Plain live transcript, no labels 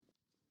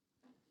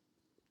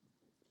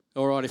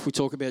All right, if we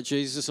talk about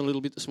Jesus a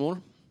little bit this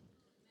morning.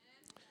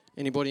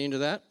 Anybody into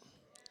that?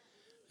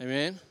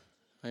 Amen?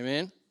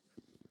 Amen?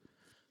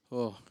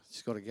 Oh,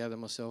 just got to gather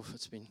myself.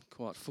 It's been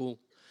quite full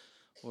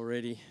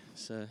already.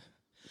 So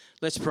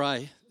let's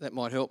pray. That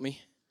might help me.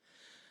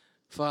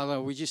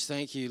 Father, we just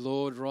thank you,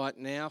 Lord, right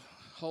now.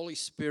 Holy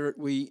Spirit,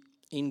 we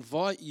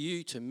invite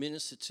you to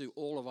minister to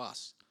all of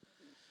us.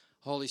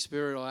 Holy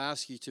Spirit, I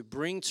ask you to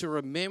bring to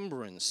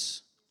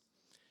remembrance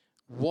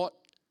what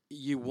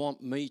you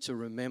want me to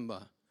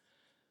remember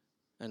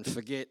and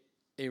forget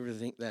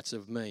everything that's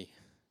of me.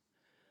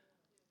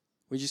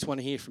 We just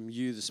want to hear from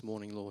you this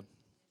morning, Lord,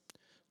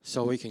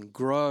 so we can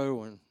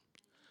grow and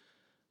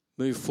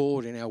move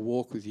forward in our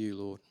walk with you,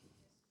 Lord,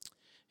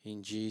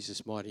 in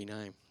Jesus' mighty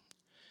name.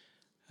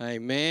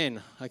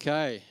 Amen.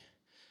 Okay.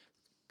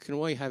 Can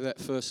we have that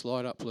first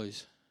slide up,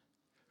 please?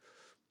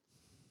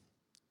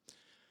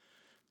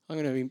 I'm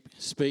going to be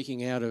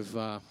speaking out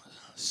of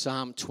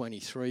Psalm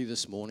 23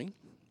 this morning.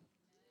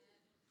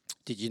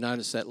 Did you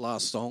notice that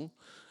last song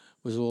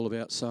was all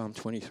about Psalm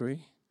 23?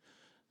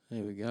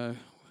 There we go.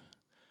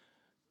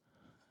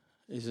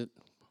 Is it?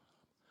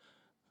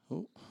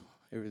 Oh,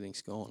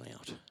 everything's gone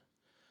out.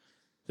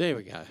 There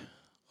we go.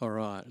 All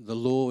right. The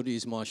Lord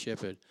is my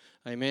shepherd.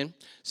 Amen.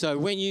 So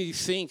when you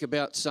think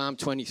about Psalm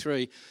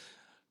 23,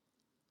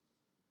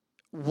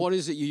 what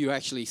is it you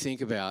actually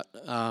think about?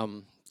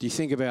 Do you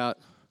think about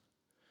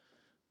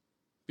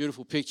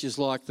beautiful pictures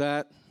like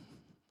that?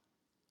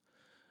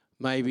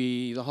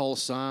 Maybe the whole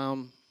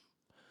psalm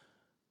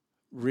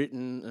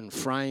written and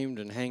framed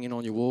and hanging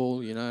on your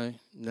wall, you know.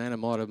 Nana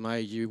might have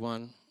made you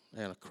one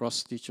out of cross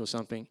stitch or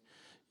something,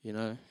 you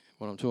know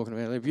what I'm talking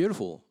about. They're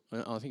beautiful.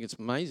 I think it's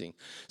amazing.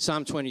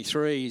 Psalm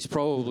 23 is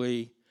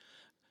probably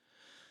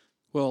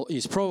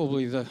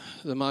the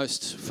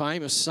most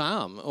famous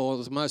psalm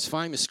or the most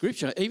famous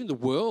scripture. Even the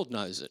world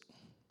knows it.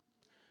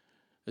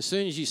 As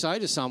soon as you say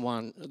to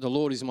someone, the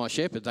Lord is my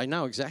shepherd, they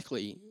know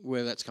exactly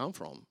where that's come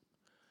from.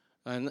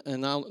 And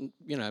they'll,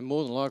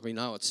 more than likely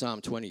know it's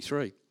Psalm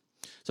 23.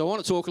 So I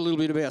want to talk a little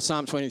bit about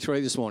Psalm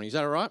 23 this morning. Is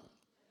that all right?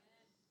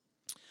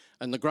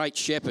 And the great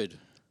shepherd.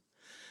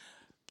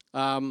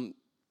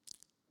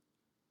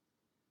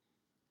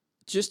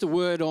 Just a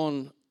word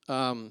on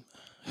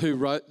who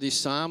wrote this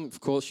psalm. Of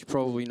course, you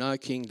probably know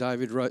King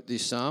David wrote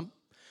this psalm.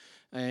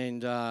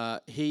 And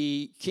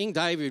King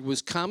David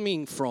was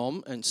coming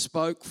from and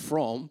spoke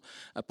from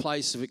a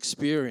place of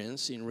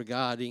experience in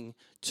regarding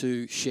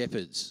to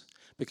shepherds.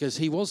 Because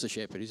he was a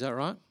shepherd, is that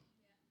right?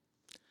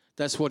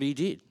 That's what he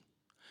did.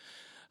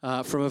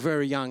 From a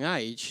very young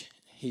age,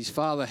 his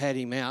father had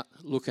him out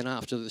looking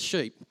after the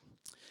sheep.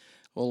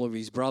 All of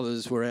his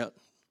brothers were out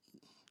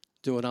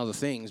doing other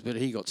things, but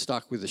he got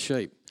stuck with the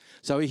sheep.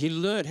 So he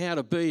learned how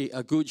to be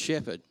a good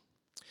shepherd.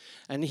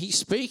 And he's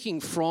speaking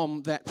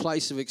from that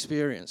place of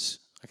experience.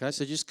 Okay,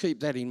 so just keep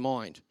that in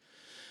mind.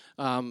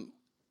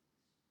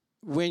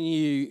 When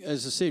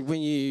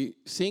you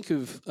think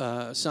of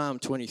Psalm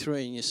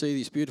 23 and you see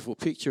this beautiful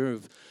picture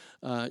of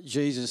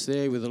Jesus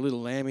there with the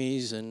little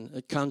lammies, and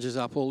it conjures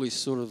up all this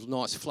sort of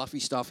nice fluffy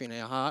stuff in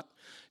our heart.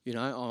 You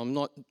know, I'm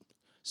not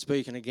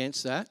speaking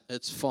against that.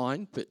 It's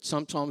fine. But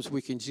sometimes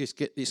we can just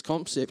get this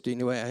concept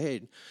into our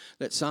head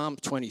that Psalm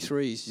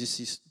 23 is just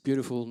this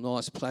beautiful,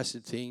 nice,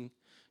 placid thing,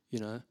 you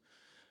know.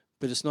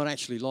 But it's not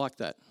actually like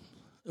that.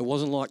 It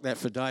wasn't like that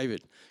for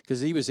David, because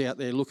he was out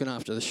there looking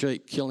after the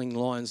sheep, killing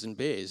lions and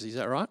bears. Is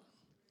that right?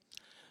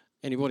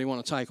 Anybody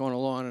want to take on a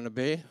lion and a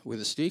bear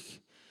with a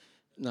stick?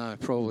 No,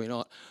 probably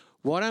not.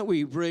 Why don't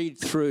we read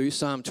through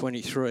Psalm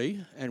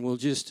 23 and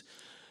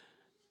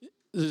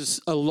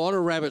there's a lot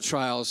of rabbit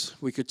trails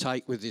we could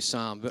take with this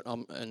psalm,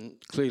 and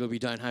clearly we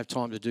don't have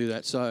time to do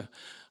that. So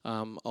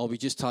I'll be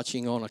just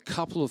touching on a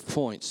couple of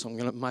points. I'm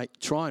going to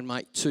try and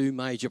make two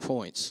major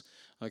points,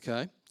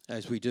 okay,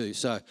 as we do.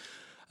 So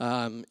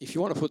if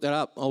you want to put that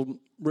up, I'm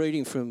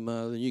reading from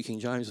the New King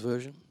James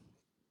Version,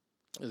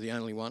 the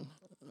only one.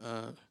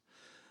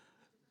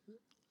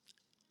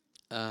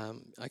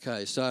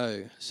 Okay,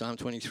 so Psalm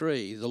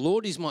 23. The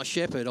Lord is my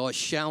shepherd, I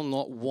shall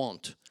not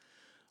want,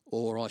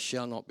 or I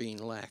shall not be in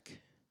lack.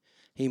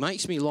 He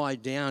makes me lie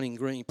down in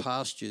green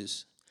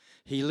pastures.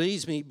 He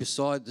leads me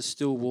beside the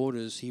still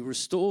waters. He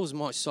restores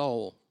my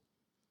soul.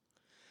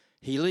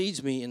 He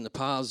leads me in the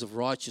paths of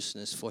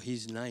righteousness for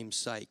his name's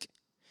sake.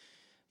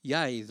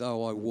 Yea,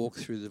 though I walk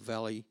through the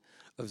valley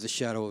of the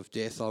shadow of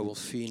death, I will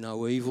fear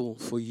no evil,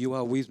 for you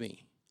are with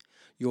me.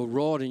 Your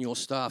rod and your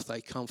staff,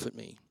 they comfort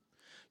me.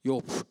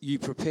 You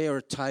prepare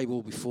a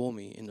table before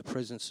me in the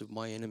presence of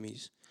my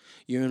enemies.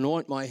 You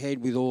anoint my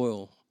head with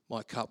oil,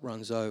 my cup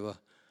runs over.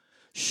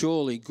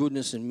 Surely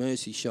goodness and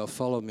mercy shall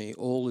follow me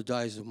all the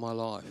days of my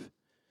life,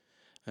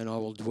 and I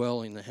will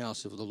dwell in the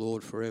house of the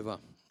Lord forever.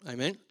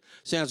 Amen?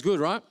 Sounds good,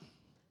 right?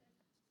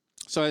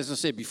 So as I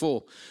said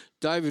before,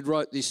 David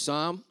wrote this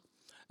psalm.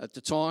 At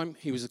the time,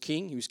 he was a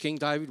king. He was King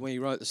David when he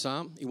wrote the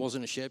psalm. He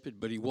wasn't a shepherd,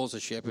 but he was a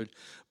shepherd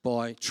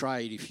by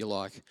trade, if you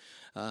like.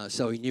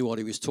 So he knew what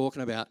he was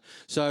talking about.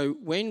 So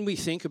when we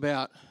think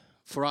about,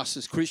 for us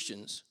as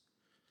Christians,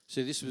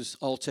 So this was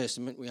Old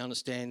Testament. We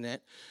understand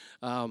that.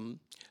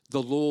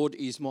 The Lord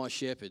is my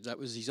shepherd. That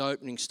was his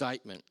opening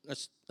statement.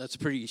 That's a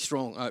pretty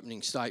strong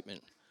opening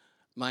statement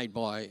made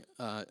by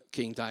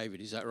King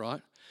David. Is that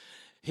right?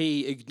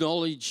 He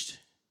acknowledged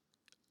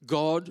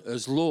God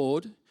as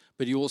Lord,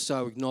 but he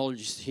also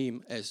acknowledged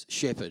him as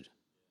shepherd.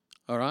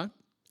 All right?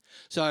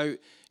 So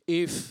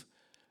if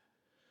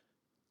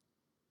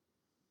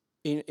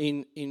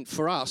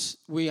for us,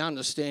 we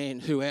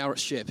understand who our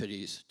shepherd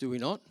is, do we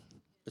not?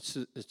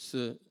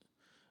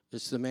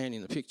 It's the man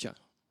in the picture,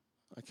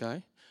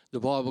 okay? The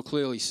Bible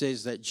clearly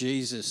says that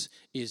Jesus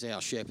is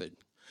our shepherd.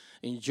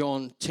 In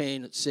John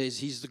 10, it says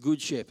he's the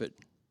good shepherd.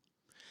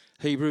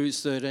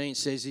 Hebrews 13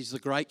 says he's the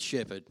great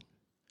shepherd.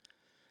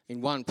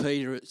 In 1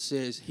 Peter, it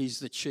says he's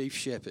the chief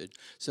shepherd.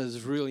 So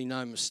there's really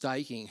no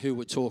mistaking who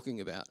we're talking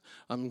about.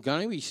 I'm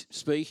going to be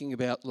speaking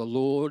about the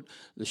Lord,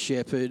 the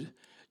shepherd,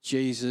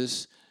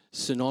 Jesus,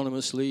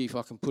 synonymously, if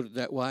I can put it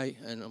that way.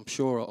 And I'm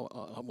sure,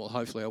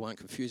 hopefully I won't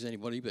confuse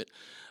anybody, but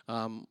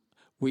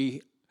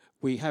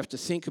we have to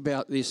think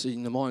about this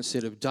in the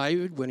mindset of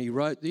David when he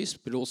wrote this,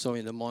 but also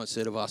in the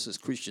mindset of us as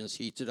Christians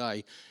here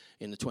today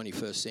in the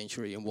 21st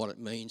century and what it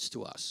means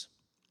to us.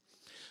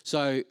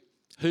 So,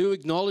 who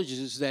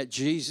acknowledges that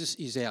Jesus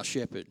is our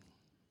shepherd?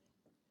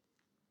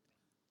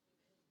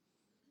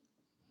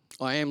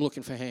 I am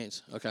looking for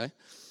hands, okay?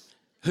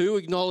 Who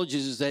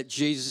acknowledges that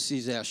Jesus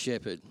is our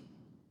shepherd?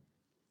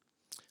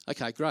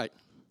 Okay, great.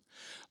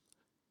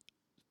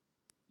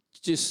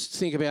 Just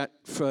think about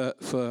for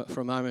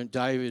a moment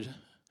David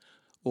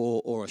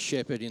or a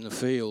shepherd in the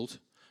field.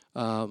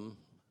 Who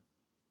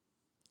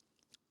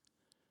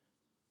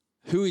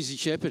is he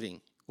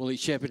shepherding? Well, he's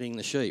shepherding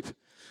the sheep.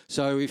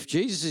 So if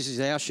Jesus is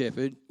our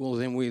shepherd, well,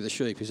 then we're the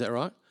sheep. Is that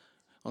right?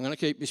 I'm going to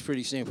keep this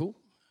pretty simple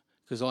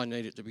because I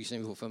need it to be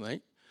simple for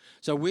me.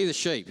 So we're the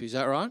sheep. Is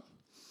that right?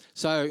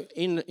 So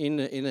in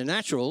the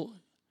natural,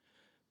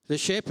 the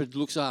shepherd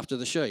looks after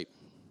the sheep.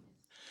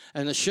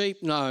 And the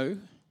sheep know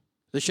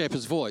the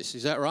shepherd's voice.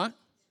 Is that right?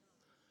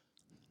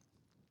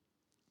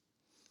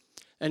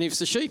 And if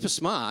the sheep are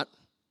smart,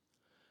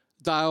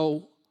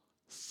 they'll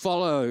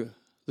follow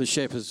the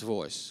shepherd's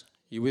voice.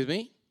 You with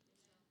me?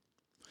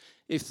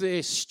 If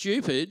they're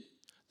stupid,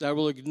 they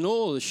will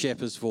ignore the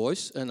shepherd's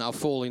voice and they'll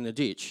fall in the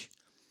ditch.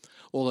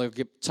 Or they'll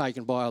get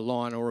taken by a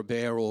lion or a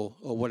bear or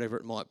whatever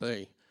it might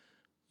be.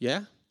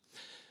 Yeah?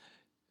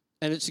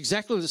 And it's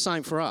exactly the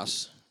same for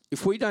us.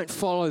 If we don't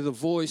follow the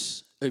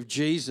voice of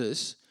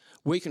Jesus,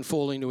 we can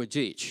fall into a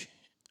ditch.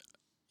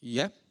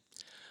 Yeah?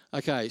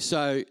 Okay,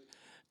 so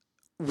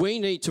we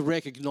need to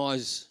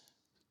recognise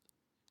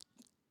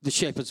the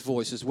shepherd's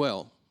voice as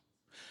well.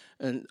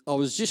 And I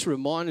was just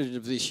reminded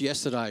of this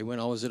yesterday when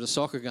I was at a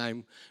soccer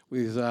game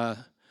with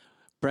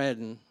Brad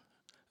and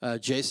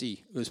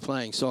Jesse, who was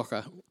playing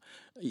soccer.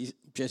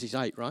 Jesse's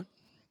 8, right?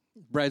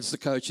 Brad's the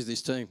coach of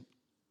this team.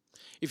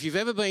 If you've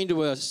ever been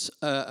to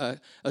a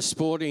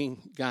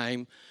sporting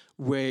game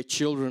where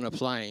children are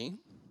playing,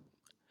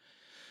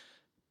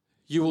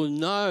 you will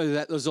know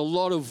that there's a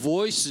lot of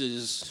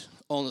voices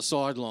on the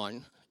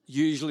sideline,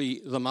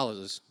 usually the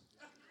mothers.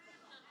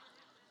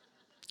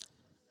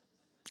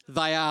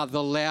 They are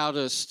the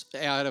loudest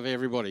out of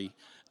everybody.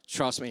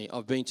 Trust me,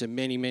 I've been to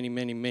many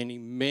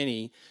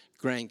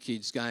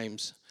grandkids'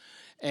 games.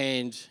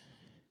 And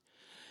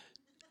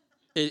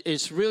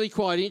it's really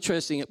quite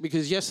interesting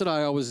because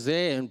yesterday I was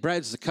there and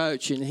Brad's the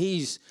coach and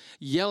he's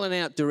yelling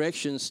out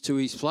directions to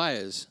his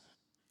players.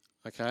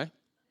 Okay?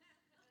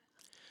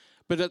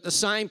 But at the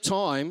same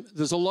time,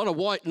 there's a lot of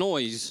white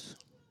noise.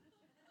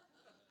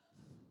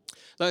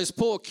 Those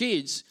poor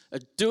kids are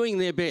doing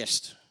their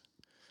best.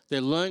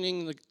 They're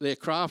learning their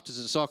craft as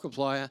a soccer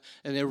player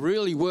and they're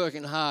really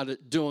working hard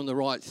at doing the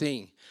right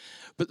thing.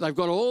 But they've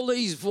got all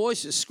these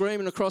voices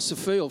screaming across the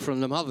field from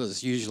the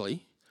mothers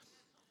usually.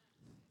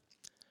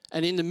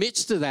 And in the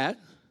midst of that,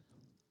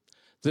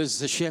 there's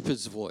the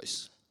shepherd's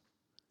voice.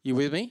 You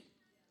with me?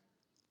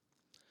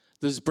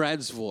 There's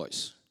Brad's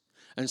voice.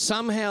 And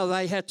somehow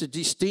they had to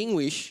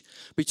distinguish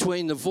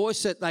between the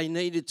voice that they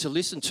needed to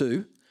listen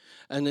to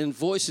and then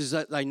voices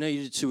that they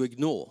needed to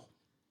ignore.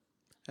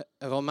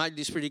 Have I made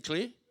this pretty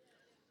clear?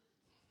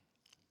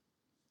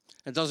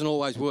 It doesn't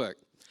always work.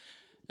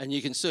 And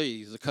you can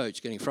see the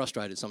coach getting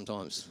frustrated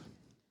sometimes.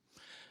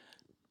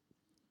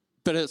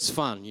 But it's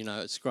fun, you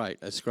know, it's great.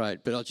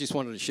 But I just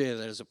wanted to share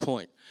that as a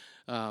point.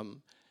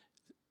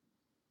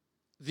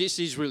 This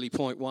is really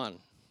point one.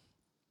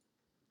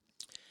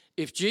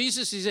 If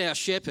Jesus is our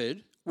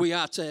shepherd, we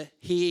are to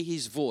hear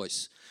his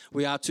voice.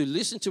 We are to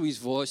listen to his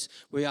voice.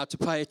 We are to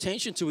pay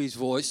attention to his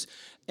voice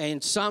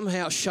and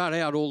somehow shut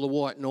out all the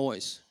white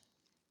noise.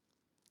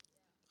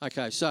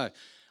 Okay, so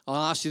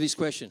I'll ask you this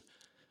question.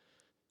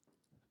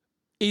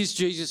 Is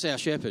Jesus our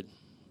shepherd?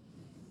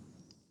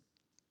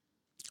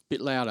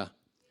 Bit louder.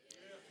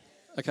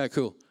 Okay,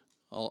 cool.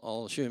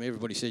 I'll assume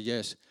everybody said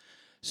yes.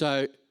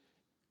 So,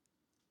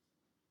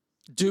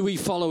 do we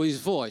follow his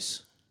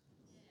voice?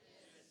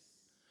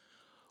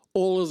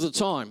 All of the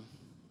time?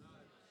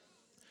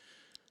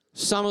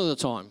 Some of the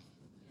time?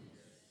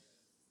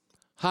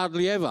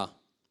 Hardly ever?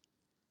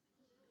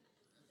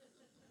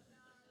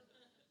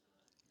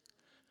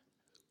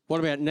 What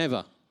about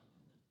never?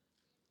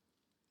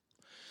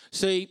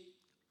 See,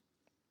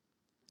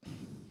 I'm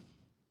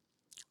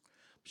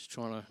just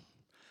trying to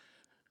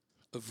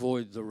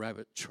avoid the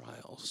rabbit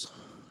trails.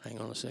 Hang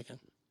on a second.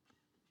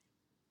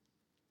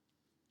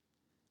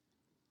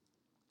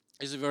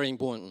 This is very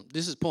important.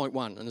 This is point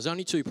one, and there's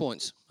only 2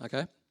 points,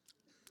 okay,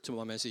 to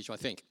my message, I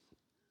think.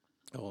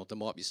 Oh, there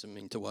might be some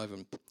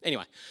interwoven.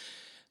 Anyway,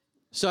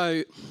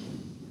 so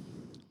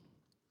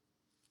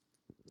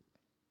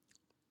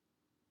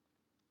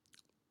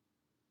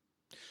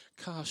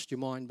cast your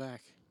mind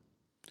back.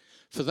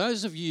 For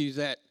those of you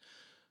that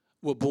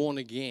were born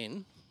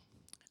again,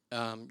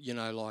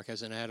 like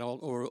as an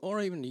adult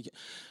or even,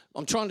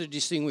 I'm trying to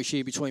distinguish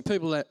here between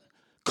people that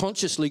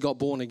consciously got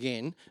born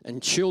again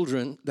and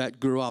children that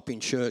grew up in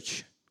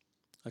church,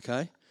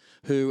 okay,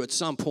 who at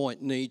some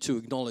point need to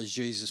acknowledge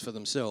Jesus for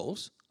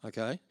themselves,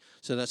 okay?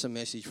 So that's a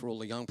message for all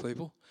the young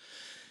people.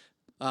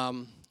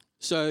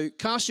 So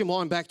cast your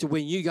mind back to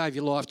when you gave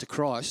your life to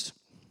Christ,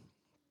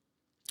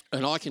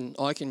 and I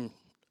can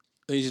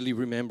easily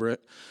remember it,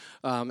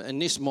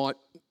 and this might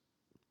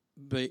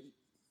be,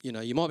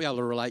 you might be able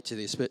to relate to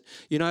this, but,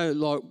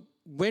 like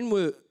when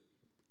we're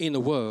in the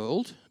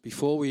world,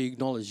 before we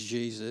acknowledge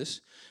Jesus,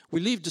 we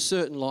lived a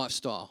certain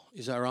lifestyle.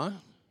 Is that right?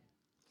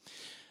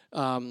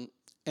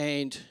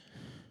 And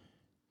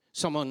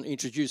someone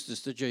introduced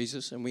us to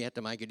Jesus and we had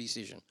to make a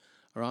decision,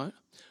 all right?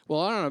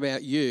 Well, I don't know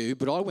about you,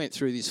 but I went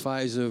through this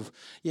phase of,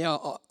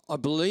 I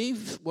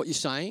believe what you're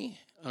saying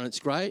and it's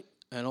great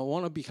and I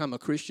want to become a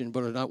Christian,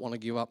 but I don't want to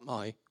give up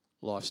my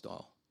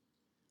lifestyle.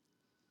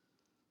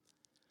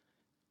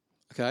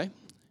 Okay?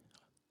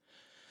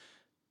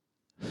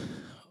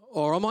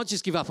 Or I might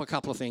just give up a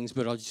couple of things,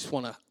 but I just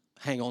want to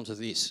hang on to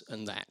this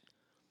and that.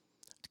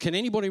 Can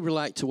anybody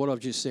relate to what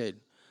I've just said?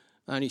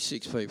 Only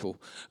 6 people.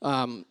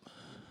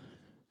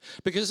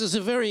 Because it's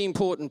a very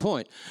important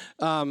point.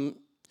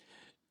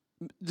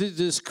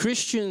 There's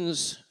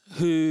Christians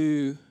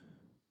who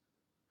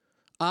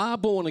are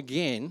born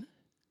again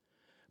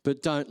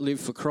but don't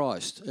live for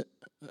Christ.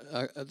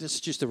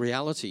 That's just a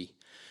reality.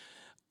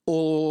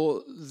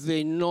 Or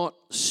they're not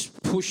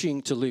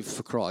pushing to live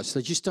for Christ.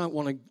 They just don't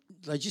want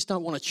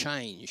to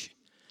change.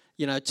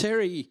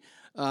 Terry,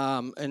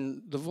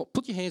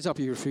 put your hands up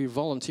here if you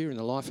volunteer in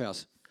the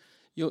Lifehouse.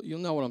 You'll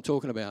know what I'm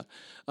talking about.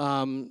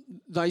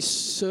 They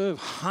serve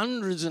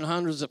hundreds and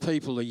hundreds of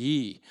people a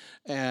year,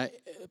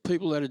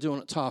 people that are doing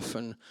it tough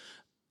and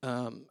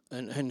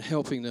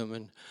helping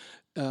them,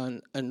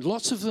 and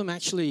lots of them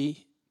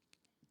actually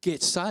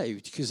get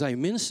saved because they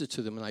minister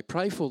to them and they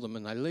pray for them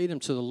and they lead them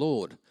to the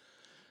Lord.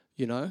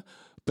 But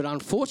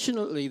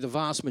unfortunately, the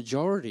vast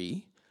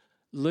majority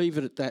leave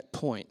it at that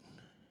point.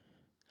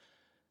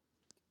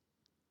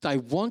 They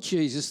want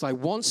Jesus, they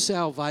want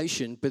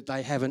salvation, but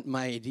they haven't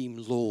made him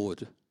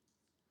Lord.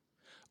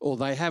 Or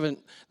they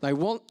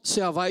want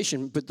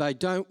salvation, but they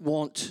don't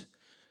want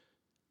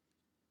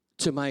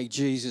to make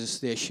Jesus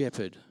their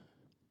shepherd.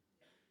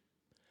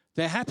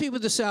 They're happy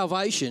with the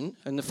salvation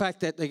and the fact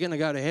that they're going to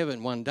go to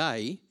heaven one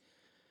day,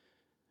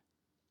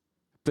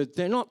 but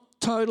they're not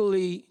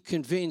totally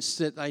convinced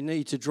that they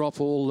need to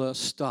drop all the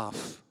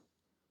stuff.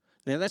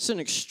 Now, that's an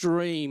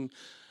extreme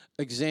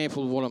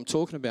example of what I'm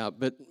talking about,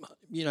 but,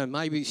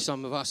 maybe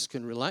some of us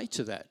can relate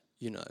to that,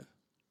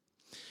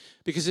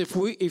 Because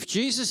if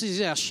Jesus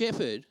is our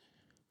shepherd,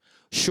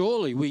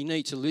 surely we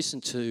need to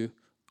listen to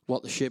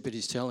what the shepherd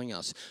is telling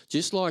us.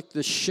 Just like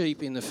the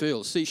sheep in the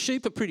field. See,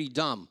 sheep are pretty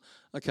dumb,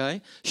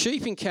 okay?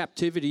 Sheep in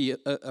captivity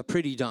are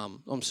pretty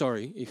dumb. I'm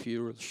sorry if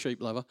you're a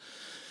sheep lover.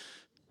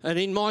 And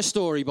in my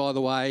story, by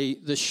the way,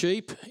 the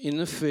sheep in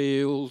the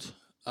field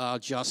are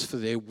just for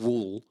their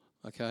wool,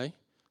 okay?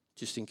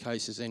 Just in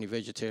case there's any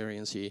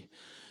vegetarians here.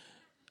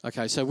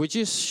 Okay, so we're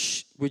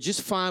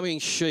just farming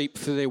sheep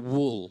for their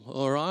wool,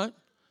 all right?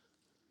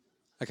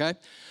 Okay?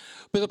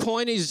 But the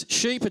point is,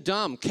 sheep are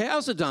dumb,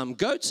 cows are dumb,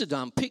 goats are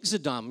dumb, pigs are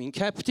dumb. In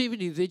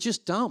captivity, they're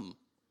just dumb,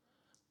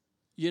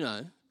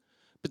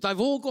 But they've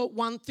all got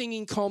one thing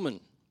in common.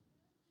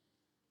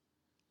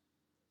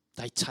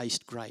 They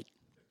taste great.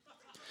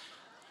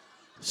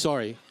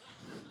 Sorry.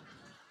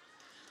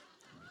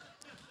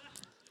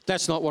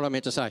 That's not what I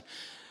meant to say.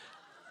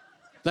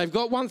 They've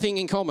got one thing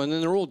in common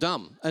and they're all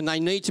dumb and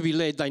they need to be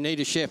led, they need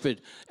a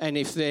shepherd. And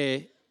if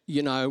they,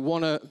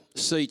 want to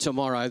see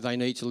tomorrow, they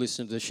need to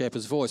listen to the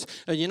shepherd's voice.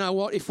 And you know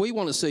what? If we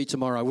want to see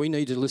tomorrow, we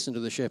need to listen to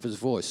the shepherd's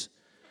voice.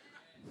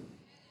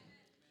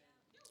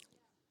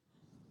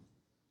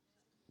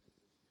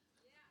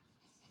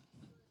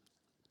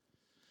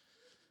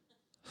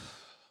 I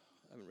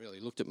haven't really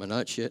looked at my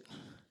notes yet.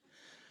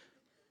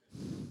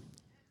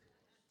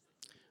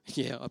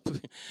 Yeah,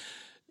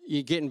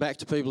 you're getting back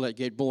to people that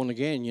get born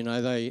again.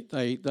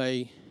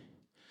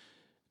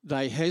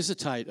 They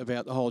hesitate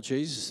about the whole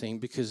Jesus thing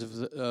because of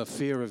the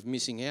fear of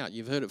missing out.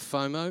 You've heard of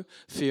FOMO,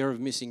 fear of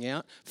missing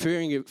out,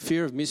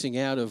 fear of missing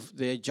out of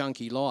their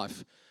junky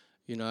life.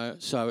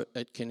 So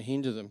it can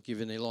hinder them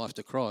giving their life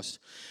to Christ.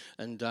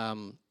 And I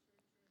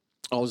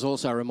was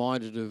also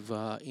reminded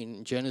of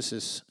in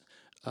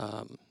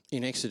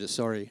Exodus,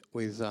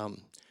 with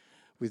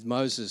with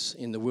Moses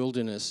in the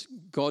wilderness.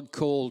 God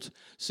called,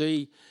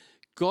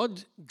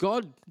 God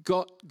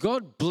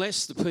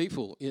blessed the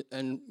people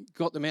and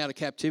got them out of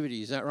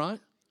captivity. Is that right?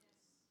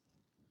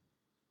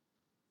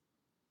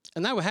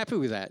 And they were happy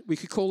with that. We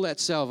could call that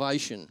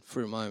salvation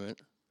for a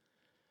moment.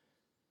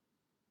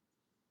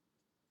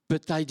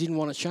 But they didn't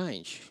want to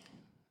change.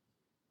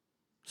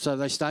 So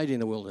they stayed in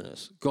the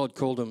wilderness. God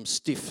called them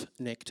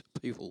stiff-necked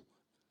people.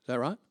 Is that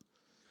right?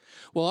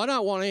 Well, I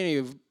don't want any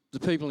of the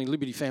people in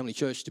Liberty Family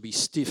Church to be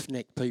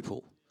stiff-necked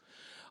people.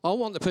 I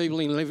want the people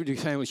in Liberty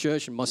Family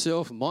Church and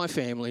myself and my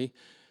family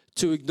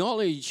to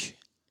acknowledge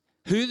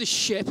who the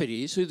shepherd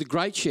is, who the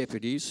great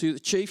shepherd is, who the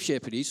chief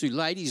shepherd is, who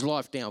laid his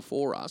life down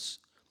for us,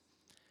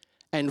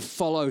 and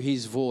follow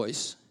his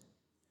voice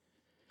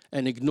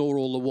and ignore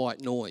all the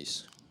white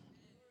noise.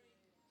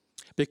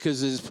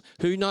 Because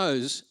who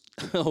knows,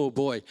 oh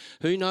boy,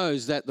 who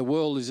knows that the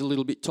world is a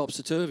little bit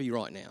topsy-turvy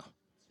right now?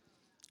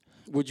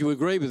 Would you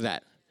agree with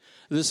that?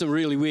 There's some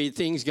really weird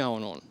things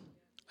going on.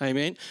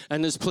 Amen.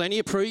 And there's plenty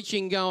of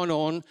preaching going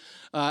on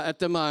at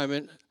the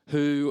moment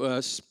who,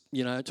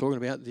 talking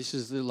about this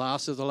is the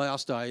last of the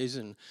last days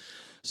and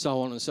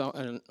so on and so on.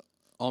 And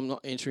I'm not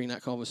entering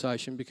that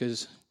conversation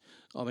because,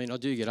 I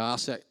do get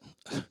asked that,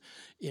 do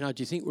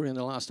you think we're in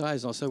the last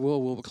days? And I say,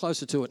 well, we're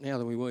closer to it now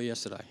than we were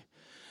yesterday.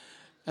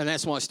 And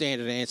that's my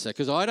standard answer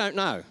because I don't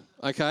know.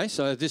 Okay,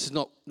 so that's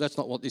not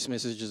what this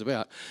message is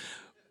about.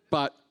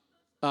 But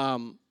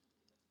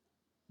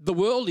the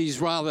world is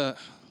rather,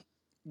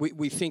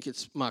 we think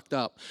it's mucked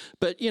up.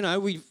 But,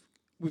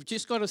 we've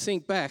just got to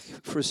think back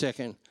for a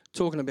second,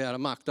 talking about a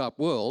mucked up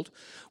world.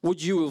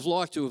 Would you have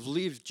liked to have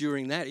lived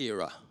during that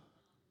era?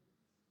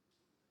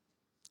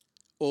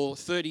 Or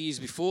 30 years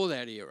before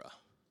that era,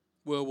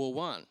 World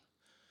War I?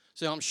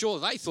 So I'm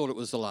sure they thought it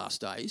was the last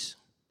days.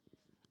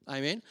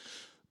 Amen?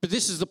 But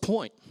this is the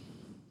point.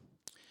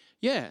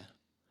 Yeah,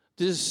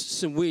 there's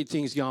some weird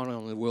things going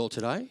on in the world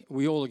today.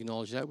 We all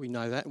acknowledge that. We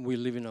know that, and we're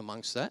living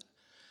amongst that.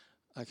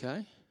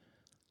 Okay?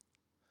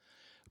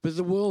 But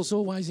the world's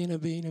always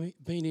been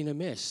in a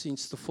mess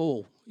since the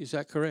fall. Is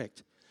that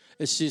correct?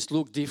 It's just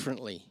looked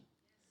differently.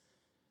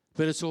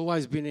 But it's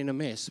always been in a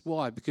mess.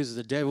 Why? Because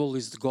the devil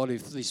is the god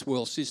of this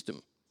world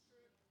system.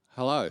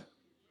 Hello?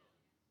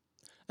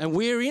 And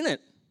we're in it.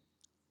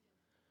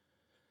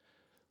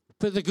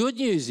 But the good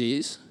news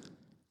is,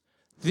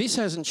 this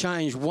hasn't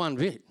changed one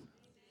bit.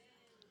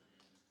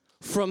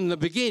 From the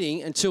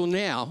beginning until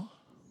now,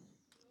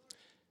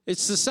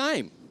 it's the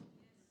same.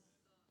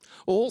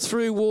 All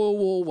through World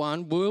War I,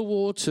 World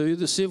War II,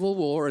 the Civil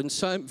War, and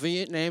so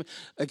Vietnam,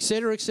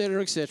 etc.,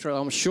 etc., etc.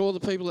 I'm sure the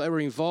people that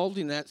were involved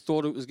in that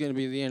thought it was going to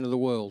be the end of the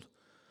world.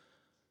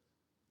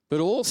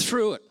 But all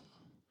through it,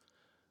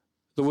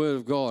 the Word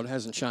of God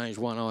hasn't changed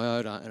one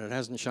iota, and it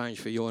hasn't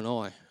changed for you and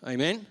I.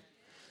 Amen?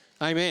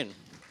 Amen.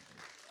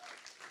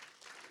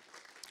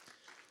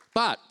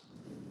 But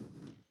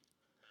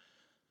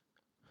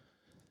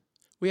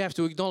we have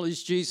to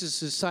acknowledge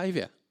Jesus as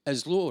Saviour,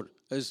 as Lord,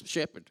 as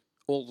Shepherd,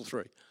 all the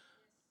three.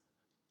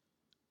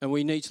 And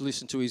we need to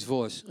listen to his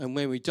voice. And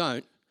when we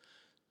don't,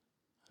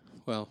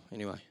 well,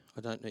 anyway,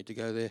 I don't need to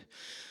go there.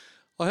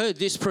 I heard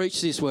this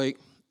preached this week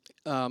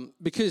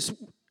because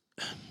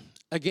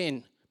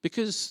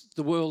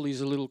the world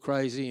is a little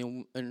crazy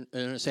and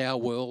it's our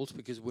world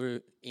because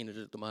we're in it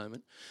at the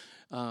moment.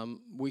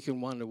 We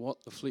can wonder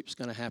what the flip's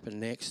going to happen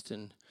next,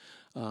 and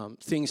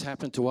things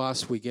happen to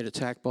us. We get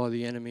attacked by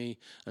the enemy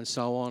and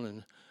so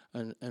on,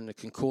 and it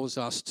can cause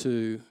us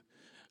to,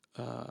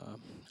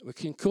 it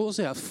can cause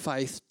our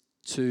faith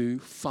to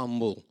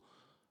fumble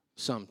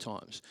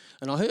sometimes.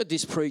 And I heard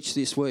this preached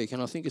this week,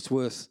 and I think it's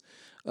worth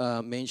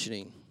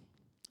mentioning.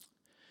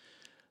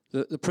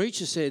 The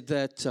preacher said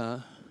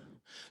that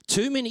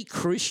too many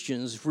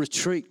Christians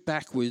retreat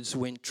backwards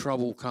when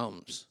trouble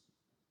comes.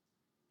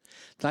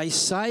 They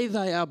say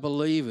they are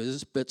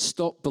believers, but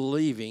stop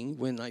believing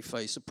when they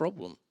face a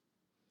problem.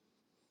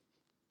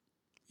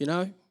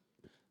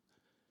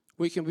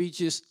 We can be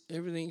just,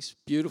 everything's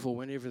beautiful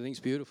when everything's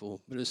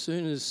beautiful. But as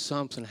soon as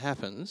something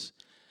happens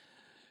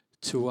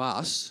to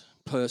us,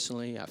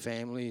 personally, our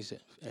families,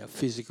 our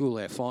physical,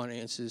 our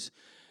finances,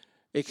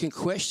 it can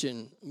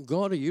question,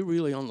 God, are you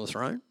really on the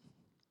throne?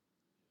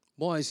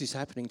 Why is this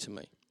happening to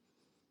me?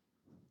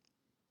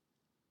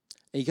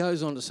 He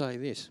goes on to say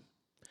this.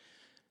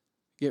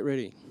 Get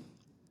ready.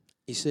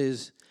 He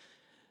says,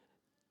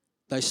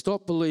 they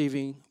stop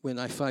believing when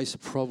they face a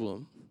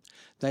problem.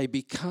 They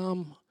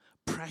become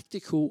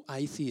practical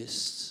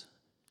atheists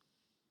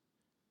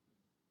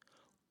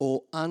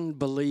or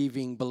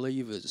unbelieving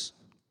believers.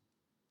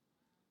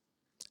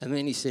 And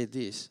then he said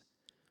this.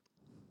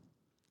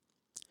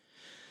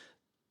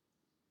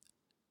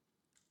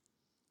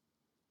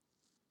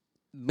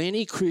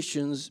 Many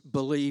Christians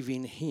believe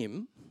in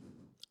him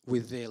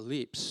with their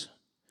lips,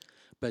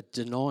 but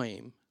deny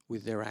him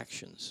with their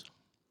actions.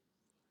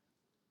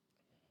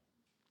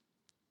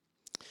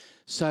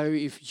 So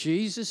if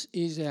Jesus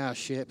is our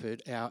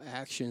shepherd, our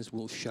actions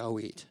will show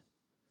it.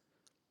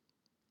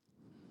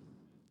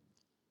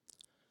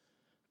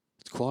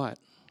 It's quiet.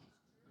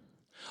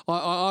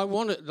 I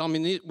wanted, I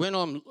mean, when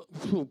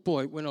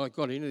when I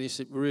got into this,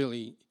 it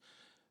really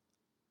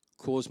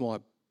caused my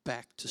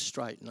back to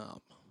straighten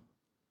up,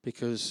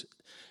 because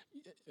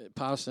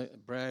Pastor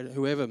Brad,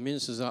 whoever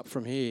ministers up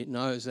from here,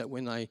 knows that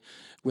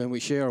when we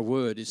share a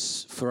word,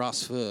 it's for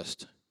us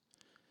first.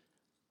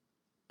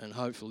 And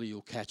hopefully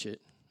you'll catch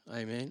it.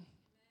 Amen.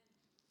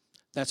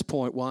 That's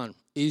point one.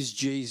 Is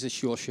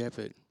Jesus your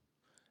shepherd?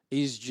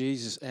 Is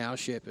Jesus our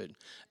shepherd?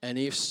 And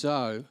if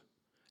so,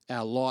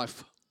 our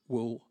life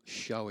will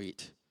show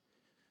it.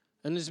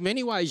 And there's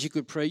many ways you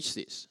could preach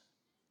this.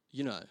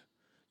 You know,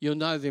 you'll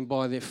know them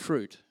by their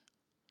fruit,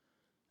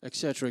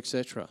 etc.,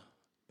 etc.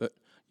 But,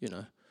 you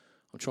know,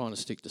 I'm trying to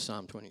stick to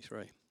Psalm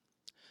 23.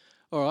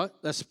 All right,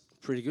 that's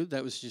pretty good.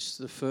 That was just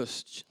the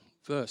first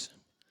verse.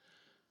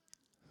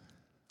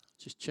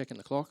 Just checking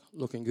the clock,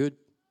 looking good.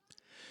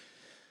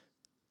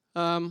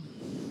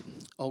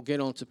 I'll get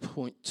on to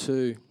point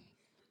 2,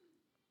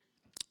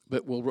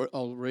 but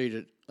I'll read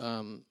it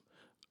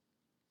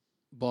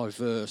by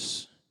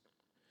verse.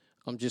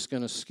 I'm just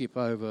going to skip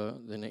over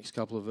the next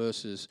couple of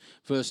verses.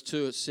 Verse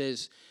 2, it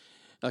says,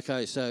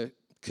 okay, so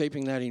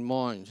keeping that in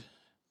mind,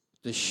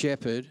 the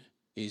shepherd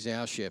is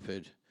our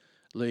shepherd,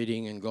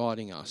 leading and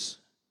guiding us.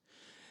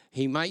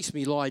 He makes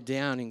me lie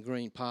down in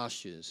green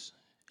pastures.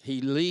 He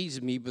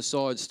leads me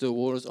beside still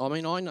waters. I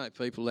mean, I know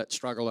people that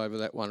struggle over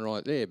that one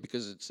right there,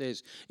 because it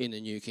says in the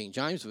New King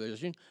James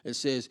Version, it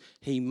says,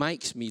 he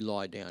makes me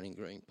lie down in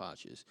green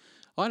pastures.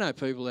 I know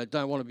people that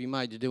don't want to be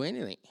made to do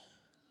anything.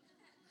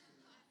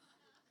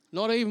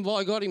 Not even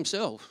by God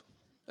himself.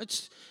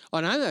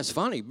 I know that's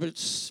funny,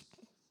 but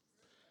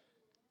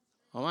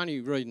I'm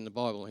only reading the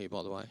Bible here,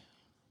 by the way.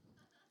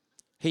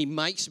 He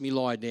makes me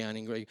lie down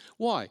in green.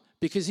 Why?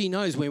 Because he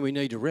knows when we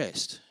need to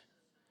rest.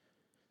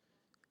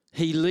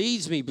 He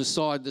leads me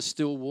beside the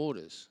still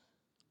waters.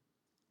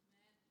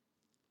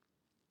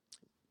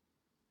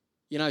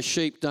 You know,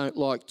 sheep don't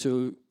like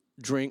to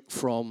drink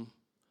from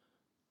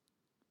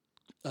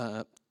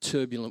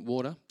turbulent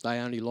water. They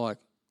only like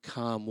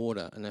calm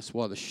water, and that's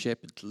why the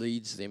shepherd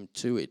leads them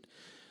to it.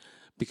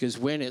 Because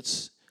when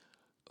it's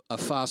a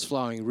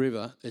fast-flowing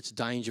river, it's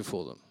danger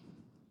for them.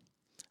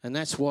 And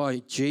that's why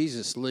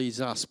Jesus leads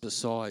us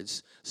beside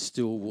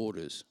still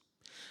waters.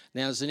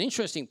 Now, there's an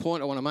interesting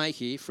point I want to make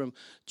here from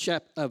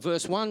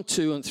verse 1,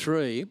 2 and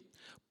 3.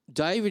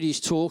 David is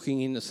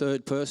talking in the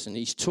third person.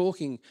 He's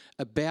talking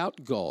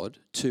about God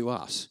to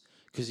us,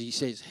 because he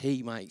says,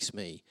 he makes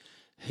me.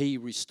 He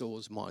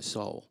restores my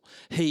soul.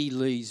 He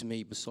leads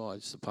me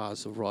beside the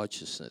paths of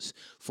righteousness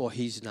for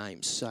his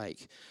name's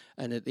sake.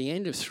 And at the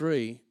end of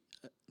 3,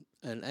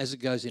 and as it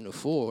goes into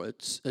 4,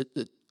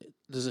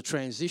 there's a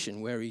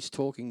transition where he's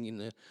talking in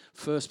the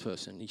first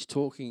person. He's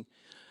talking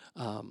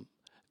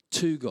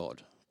to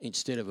God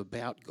instead of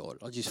about God.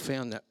 I just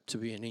found that to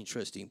be an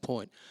interesting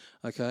point.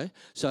 Okay,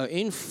 so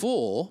in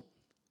 4,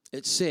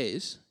 it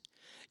says,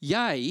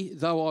 yea,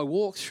 though I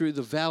walk through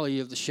the valley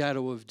of the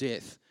shadow of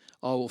death,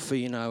 I will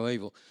fear no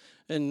evil.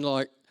 And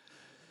like,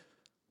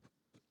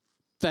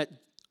 that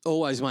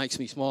always makes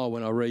me smile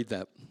when I read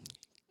that.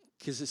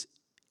 Because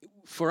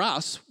for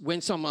us,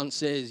 when someone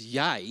says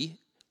yea,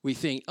 we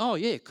think, oh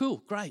yeah,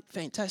 cool, great,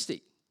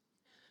 fantastic.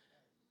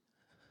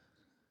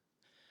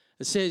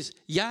 It says,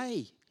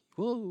 yea,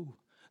 whoa,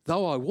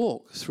 though I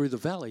walk through the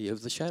valley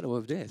of the shadow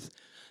of death.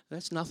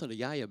 That's nothing to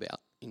yay about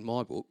in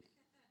my book.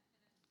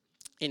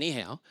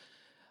 Anyhow,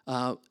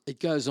 it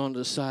goes on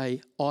to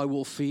say, I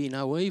will fear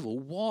no evil.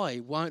 Why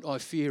won't I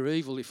fear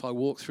evil if I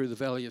walk through the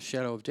valley of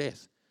shadow of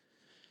death?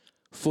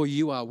 For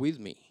you are with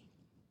me.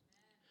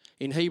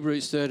 In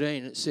Hebrews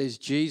 13, it says,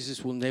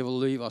 Jesus will never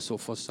leave us or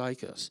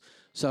forsake us.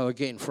 So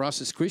again, for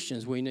us as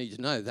Christians, we need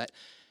to know that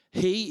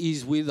he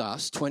is with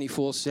us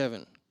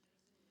 24/7.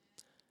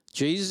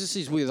 Jesus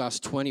is with us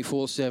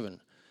 24/7.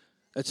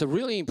 It's a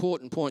really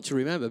important point to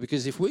remember,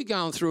 because if we're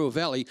going through a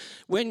valley,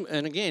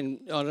 and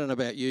again, I don't know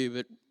about you,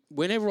 but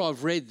whenever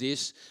I've read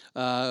this,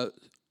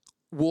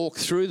 walk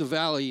through the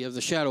valley of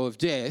the shadow of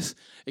death,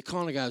 it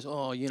kind of goes,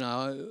 oh, you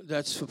know,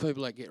 that's for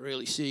people that get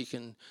really sick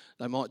and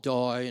they might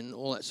die and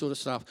all that sort of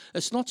stuff.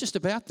 It's not just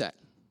about that.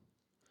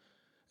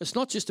 It's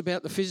not just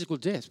about the physical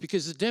death,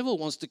 because the devil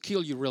wants to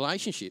kill your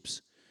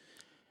relationships.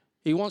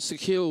 He wants to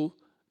kill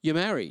your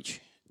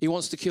marriage. He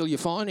wants to kill your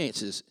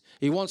finances.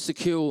 He wants to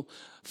kill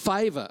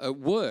favour at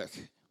work.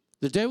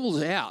 The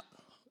devil's out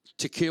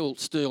to kill,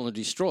 steal and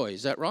destroy.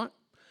 Is that right?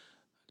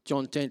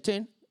 John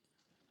 10:10.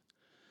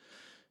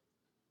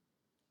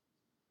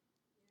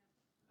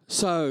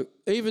 So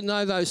even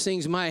though those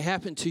things may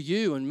happen to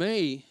you and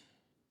me,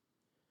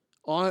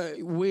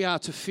 we are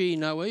to fear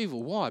no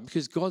evil. Why?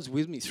 Because God's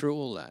with me through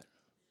all that.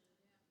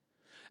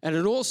 And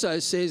it also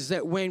says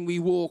that when we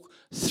walk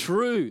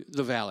through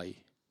the valley,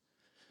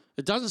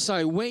 it doesn't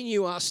say when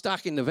you are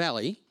stuck in the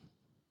valley.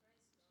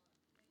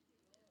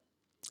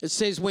 It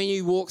says when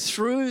you walk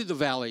through the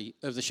valley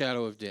of the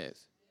shadow of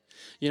death.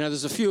 You know,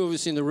 there's a few of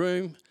us in the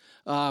room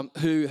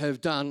who have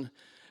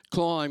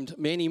climbed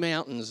many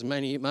mountains.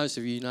 Most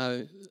of you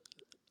know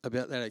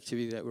about that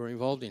activity that we're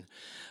involved in.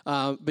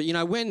 But, you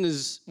know, when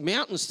there's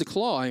mountains to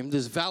climb,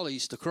 there's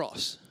valleys to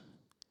cross.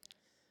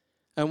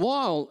 And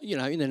while,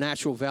 in the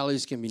natural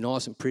valleys can be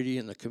nice and pretty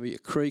and there can be a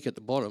creek at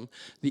the bottom,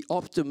 the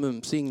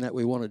optimum thing that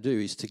we want to do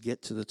is to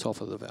get to the top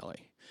of the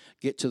valley,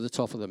 get to the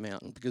top of the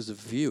mountain, because the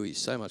view is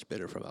so much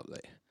better from up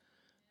there.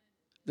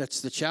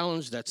 That's the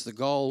challenge, that's the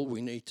goal.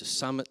 We need to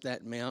summit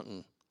that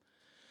mountain.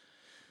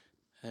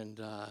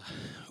 And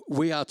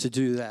we are to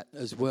do that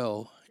as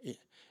well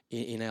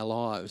in our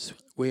lives.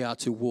 We are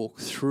to walk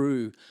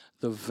through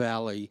the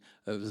valley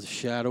of the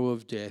shadow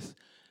of death,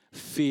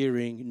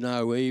 fearing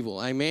no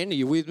evil. Amen? Are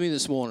you with me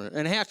this morning?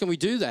 And how can we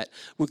do that?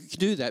 We can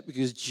do that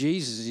because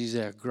Jesus is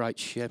our great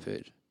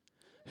shepherd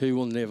who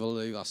will never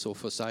leave us or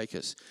forsake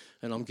us.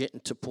 And I'm getting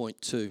to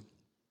point 2.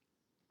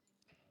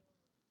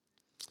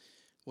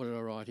 What did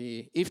I write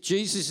here? If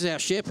Jesus is our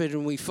shepherd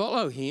and we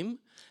follow him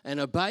and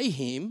obey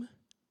him,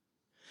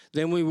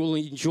 then we will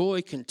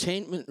enjoy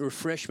contentment,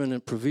 refreshment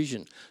and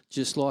provision,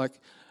 just like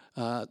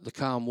the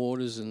calm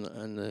waters and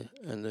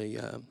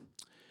the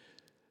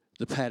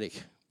paddock,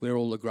 where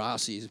all the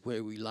grass is,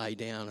 where we lay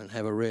down and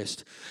have a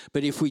rest.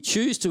 But if we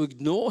choose to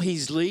ignore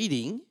his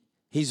leading,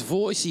 his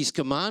voice, his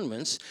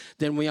commandments,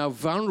 then we are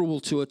vulnerable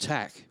to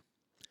attack.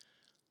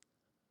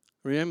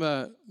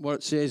 Remember what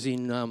it says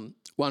in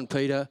 1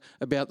 Peter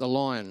about the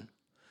lion.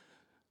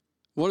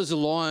 What is the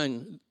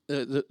lion,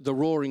 the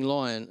roaring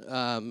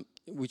lion,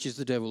 which is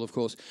the devil, of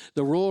course?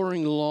 The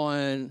roaring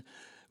lion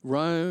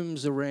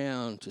roams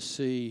around to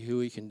see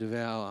who he can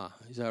devour.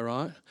 Is that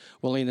right?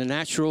 Well, in the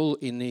natural,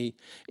 in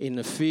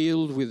the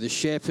field with the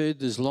shepherd,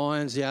 there's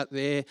lions out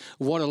there.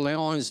 What do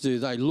lions do?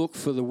 They look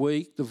for the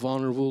weak, the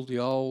vulnerable, the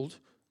old,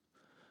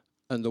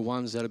 and the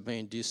ones that have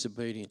been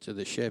disobedient to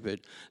the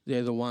shepherd.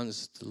 They're the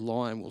ones the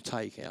lion will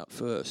take out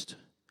first.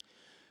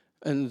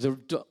 And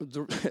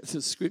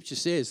the scripture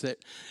says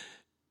that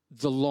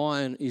the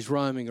lion is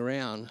roaming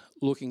around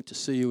looking to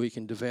see who he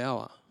can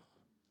devour.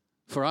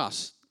 For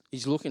us,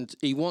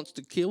 he wants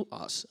to kill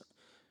us.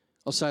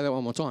 I'll say that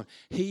one more time.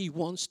 He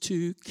wants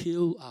to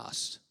kill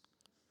us.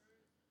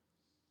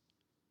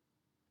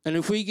 And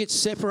if we get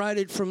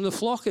separated from the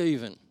flock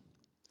even,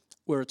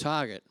 we're a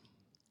target.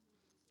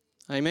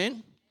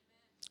 Amen?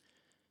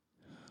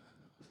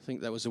 I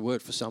think that was a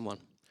word for someone.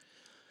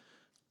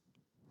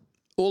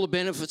 All the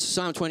benefits of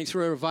Psalm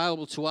 23 are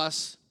available to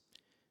us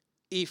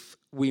if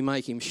we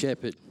make him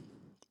shepherd.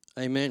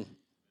 Amen.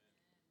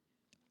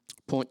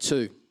 Point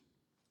 2.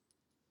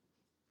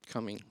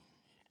 Coming.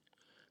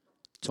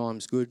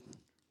 Time's good.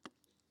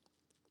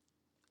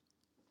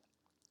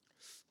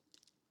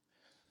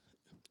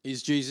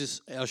 Is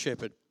Jesus our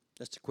shepherd?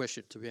 That's the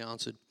question to be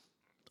answered.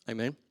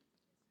 Amen.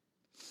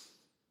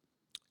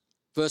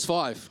 Verse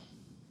 5.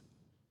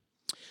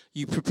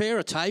 You prepare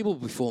a table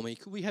before me.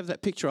 Could we have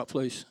that picture up,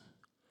 please?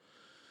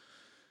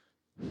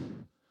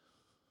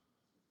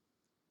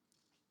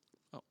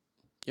 Oh,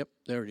 yep,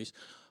 there it is.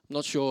 I'm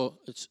not sure.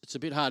 It's a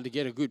bit hard to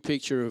get a good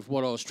picture of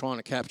what I was trying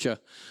to capture,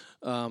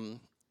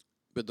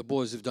 but the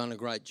boys have done a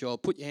great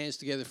job. Put your hands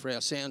together for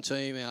our sound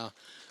team, our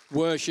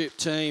worship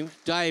team.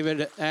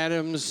 David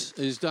Adams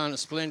has done a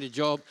splendid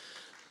job.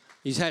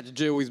 He's had to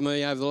deal with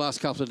me over the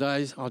last couple of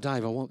days. Oh,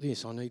 Dave, I want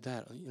this, I need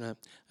that,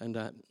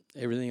 and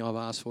everything I've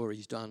asked for,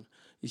 he's done.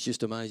 It's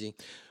just amazing.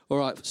 All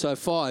right, so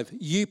 5.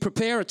 You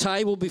prepare a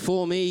table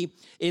before me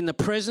in the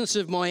presence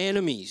of my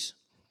enemies.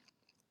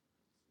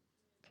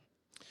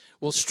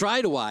 Well,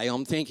 straight away,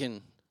 I'm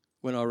thinking,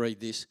 when I read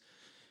this,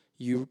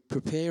 you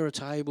prepare a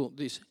table,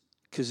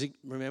 because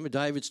remember,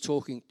 David's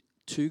talking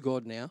to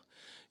God now.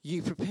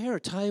 You prepare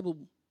a table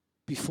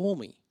before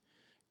me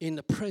in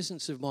the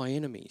presence of my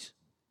enemies.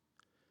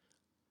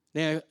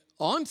 Now,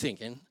 I'm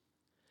thinking,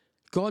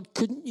 God,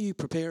 couldn't you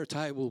prepare a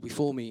table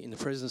before me in the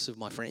presence of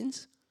my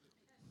friends?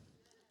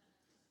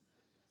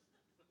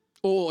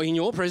 Or in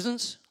your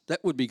presence?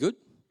 That would be good.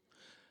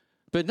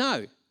 But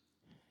no.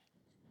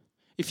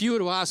 If you were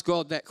to ask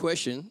God that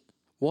question,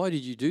 why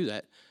did you do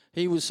that?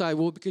 He would say,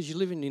 well, because you're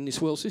living in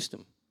this world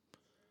system.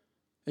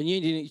 And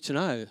you need to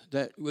know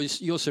that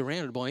you're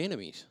surrounded by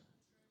enemies.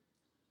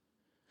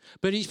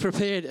 But he's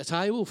prepared a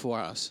table for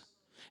us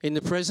in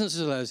the presence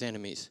of those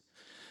enemies.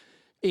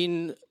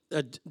 In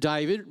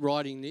David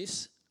writing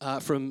this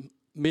from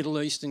Middle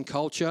Eastern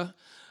culture,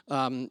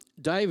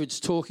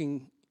 David's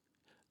talking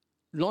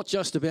not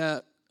just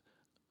about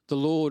the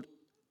Lord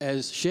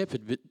as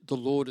shepherd, but the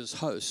Lord as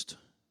host.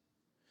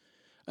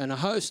 And a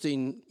host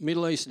in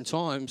Middle Eastern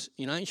times,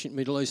 in ancient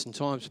Middle Eastern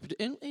times,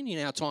 and in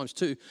our times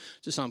too,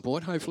 to some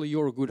point, hopefully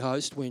you're a good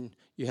host when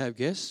you have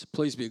guests.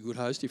 Please be a good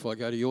host if I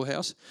go to your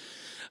house.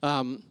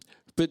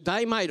 But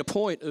they made a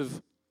point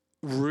of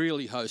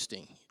really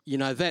hosting.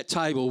 That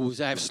table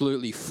was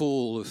absolutely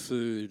full of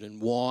food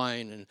and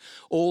wine and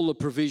all the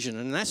provision.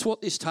 And that's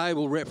what this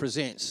table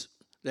represents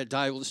that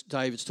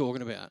David's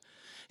talking about.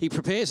 He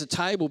prepares a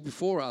table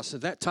before us,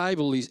 and that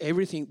table is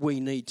everything we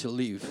need to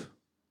live.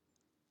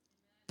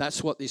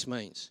 That's what this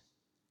means.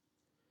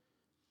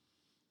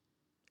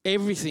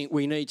 Everything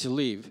we need to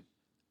live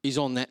is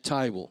on that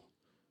table,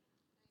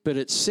 but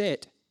it's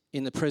set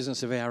in the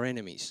presence of our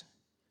enemies.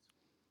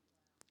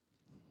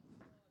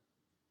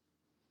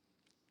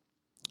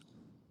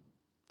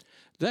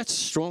 That's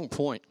a strong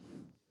point.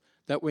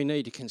 that we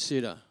need to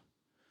consider.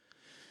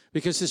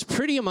 Because it's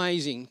pretty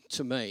amazing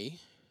to me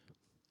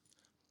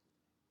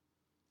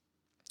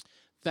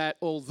that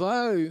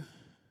although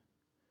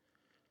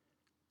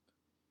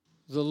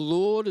the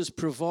Lord has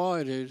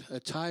provided a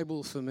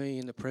table for me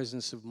in the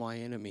presence of my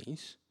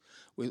enemies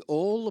with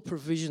all the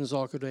provisions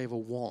I could ever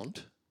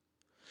want,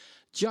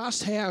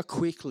 just how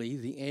quickly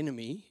the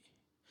enemy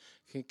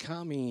can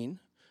come in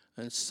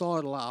and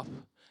sidle up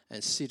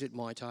and sit at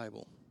my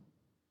table.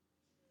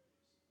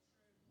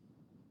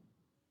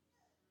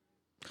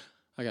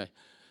 Okay,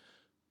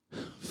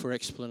 for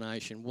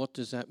explanation, what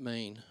does that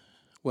mean?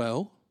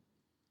 Well,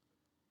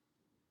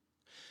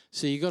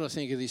 so you've got to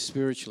think of this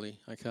spiritually,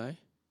 okay?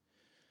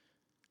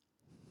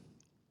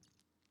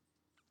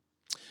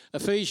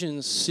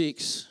 Ephesians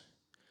 6,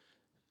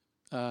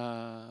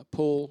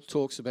 Paul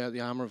talks about the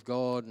armour of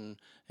God and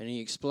he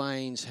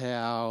explains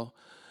how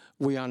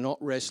we are not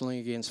wrestling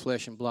against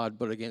flesh and blood,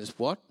 but against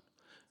what?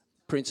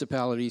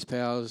 Principalities,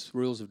 powers,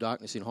 rulers of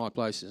darkness in high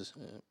places.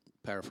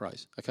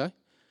 Paraphrase, okay?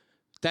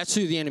 That's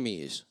who the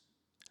enemy is.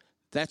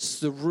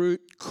 That's the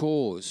root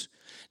cause.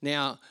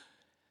 Now,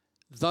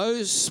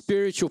 those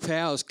spiritual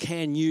powers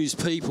can use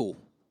people.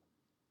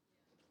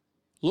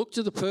 Look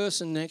to the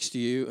person next to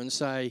you and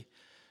say,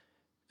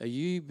 are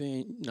you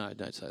being... No,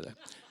 don't say that.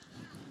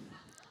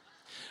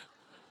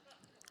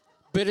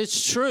 But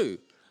it's true.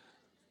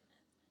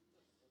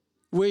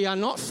 We are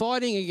not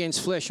fighting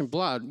against flesh and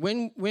blood.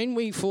 When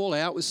we fall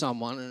out with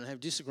someone and have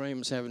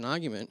disagreements, have an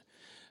argument,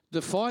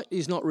 the fight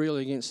is not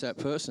really against that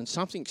person.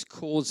 Something's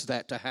caused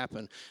that to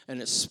happen,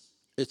 and it's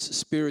a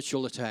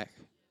spiritual attack,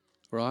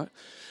 right?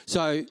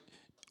 So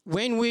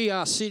when we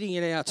are sitting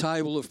at our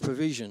table of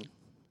provision,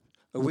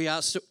 we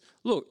are...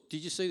 Look,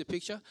 did you see the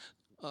picture?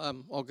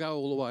 I'll go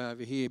all the way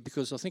over here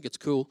because I think it's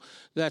cool.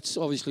 That's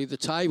obviously the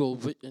table,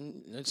 but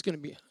and it's going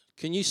to be...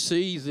 Can you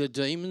see the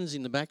demons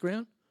in the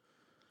background?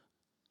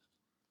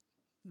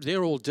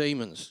 They're all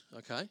demons,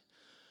 okay?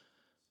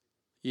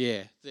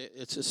 Yeah,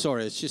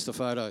 it's just a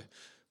photo.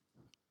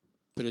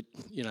 But it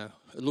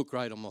looked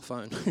great on my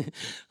phone.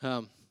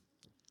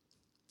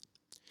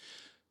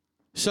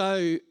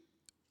 So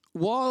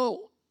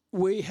while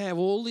we have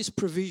all this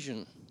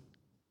provision,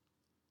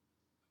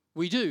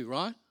 we do,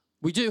 right?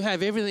 We do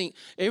have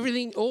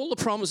everything, all the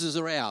promises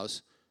are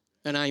ours,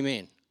 and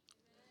amen.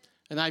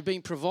 And they've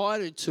been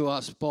provided to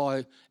us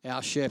by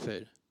our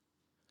shepherd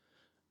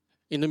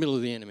in the middle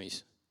of the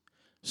enemies.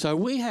 So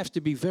we have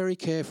to be very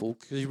careful,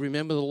 because you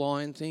remember the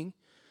lion thing,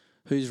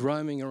 who's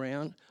roaming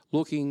around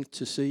looking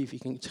to see if he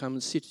can come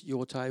and sit at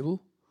your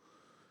table?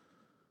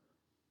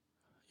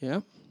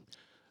 Yeah?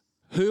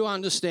 Who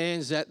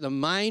understands that the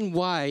main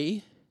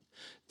way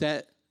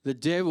that the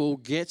devil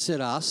gets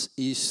at us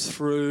is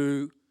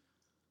through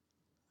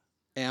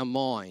our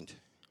mind,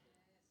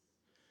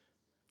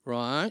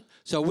 right?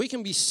 So we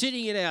can be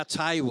sitting at our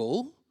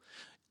table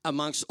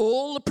amongst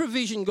all the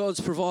provision God's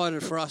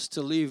provided for us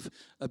to live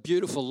a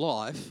beautiful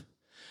life,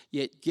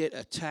 yet get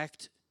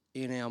attacked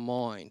in our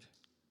mind.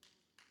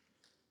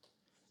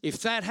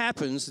 If that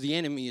happens, the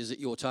enemy is at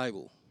your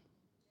table.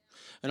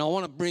 And I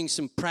want to bring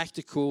some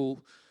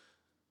practical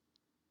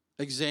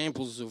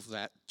examples of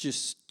that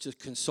just to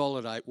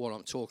consolidate what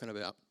I'm talking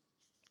about.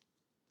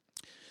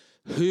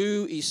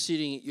 Who is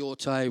sitting at your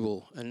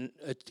table? And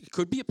it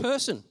could be a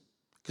person,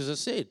 because I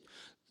said,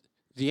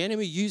 the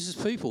enemy uses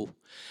people.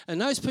 And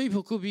those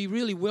people could be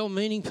really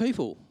well-meaning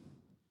people,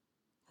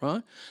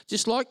 right?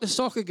 Just like the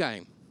soccer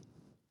game.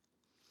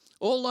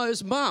 All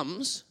those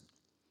mums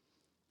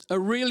are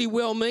really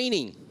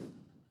well-meaning.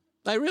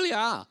 They really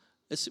are.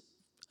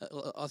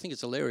 I think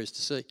it's hilarious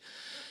to see.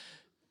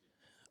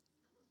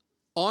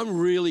 I'm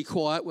really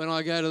quiet when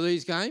I go to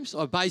these games.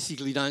 I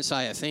basically don't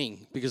say a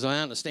thing because I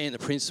understand the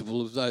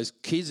principle of those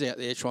kids out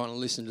there trying to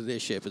listen to their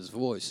shepherd's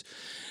voice.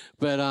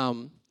 But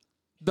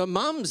the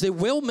mums, they're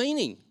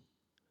well-meaning.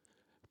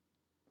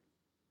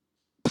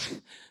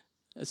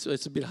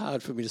 It's a bit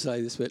hard for me to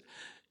say this, but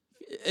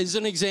as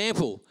an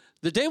example,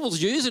 the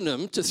devil's using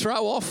them to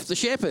throw off the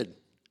shepherd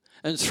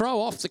and throw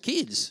off the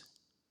kids.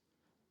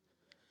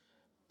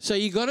 So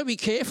you've got to be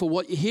careful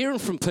what you're hearing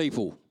from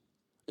people,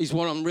 is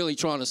what I'm really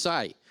trying to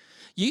say.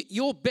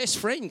 Your best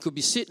friend could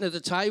be sitting at the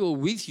table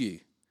with you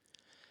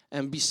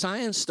and be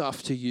saying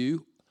stuff to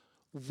you,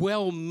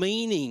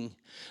 well-meaning,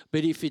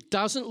 but if it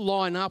doesn't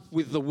line up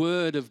with the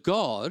word of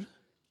God,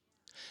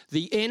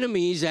 the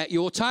enemy is at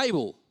your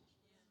table.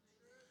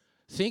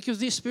 Think of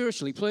this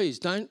spiritually, please.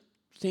 Don't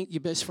think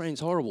your best friend's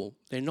horrible.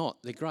 They're not.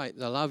 They're great.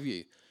 They love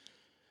you.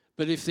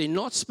 But if they're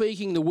not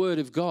speaking the word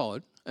of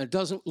God and it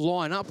doesn't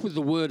line up with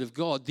the word of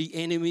God, the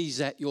enemy's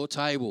at your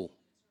table.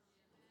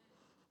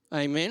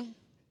 Amen?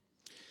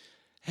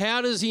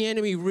 How does the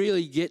enemy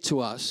really get to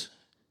us?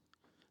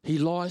 He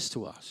lies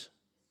to us.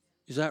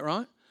 Is that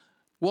right?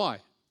 Why?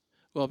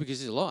 Well, because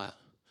he's a liar.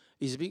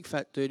 He's a big,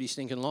 fat, dirty,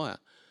 stinking liar.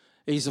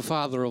 He's the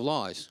father of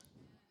lies.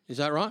 Is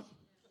that right?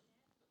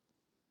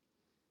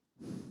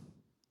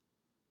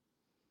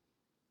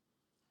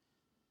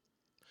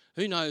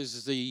 Who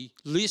knows? The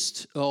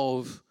list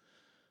of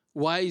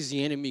ways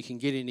the enemy can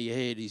get into your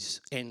head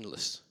is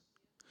endless.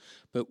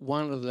 But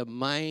one of the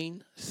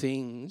main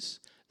things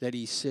that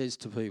he says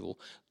to people,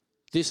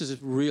 this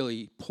is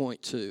really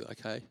point 2,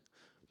 okay?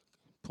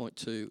 Point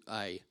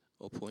 2A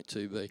or point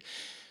 2B.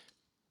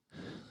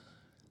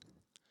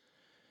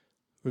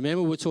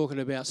 Remember, we're talking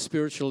about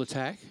spiritual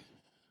attack,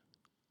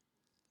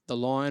 the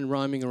lion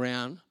roaming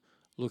around,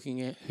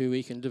 looking at who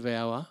he can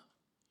devour,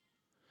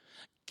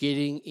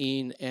 getting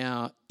in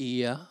our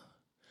ear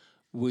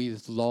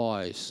with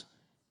lies.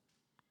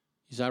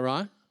 Is that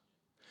right?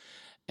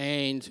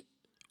 And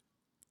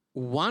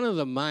one of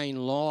the main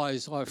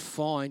lies I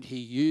find he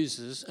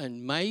uses,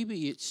 and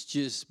maybe it's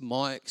just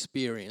my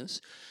experience,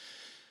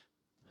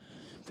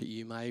 but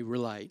you may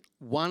relate,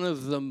 one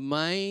of the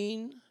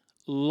main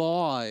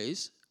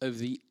lies of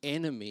the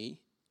enemy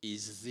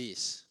is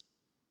this.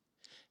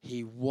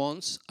 He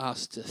wants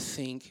us to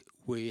think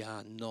we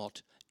are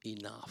not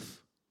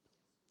enough.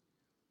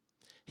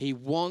 He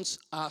wants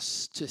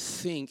us to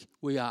think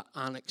we are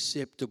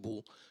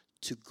unacceptable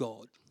to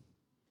God.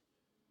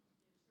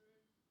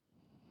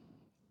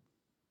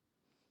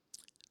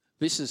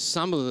 This is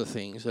some of the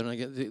things, and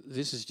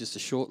this is just a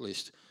short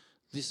list.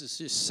 This is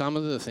just some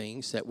of the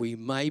things that we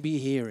may be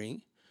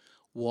hearing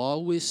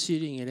while we're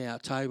sitting at our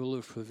table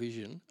of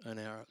provision and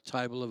our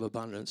table of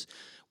abundance.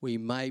 We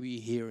may be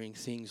hearing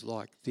things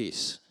like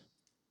this.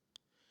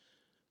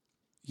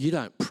 You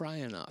don't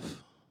pray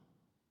enough.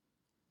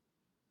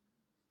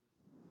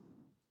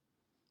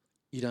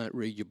 You don't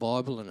read your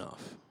Bible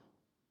enough.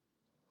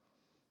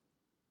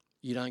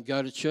 You don't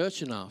go to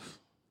church enough.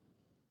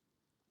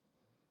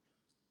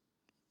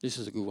 This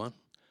is a good one.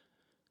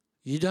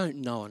 You don't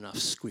know enough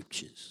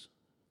scriptures.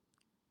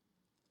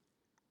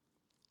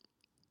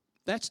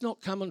 That's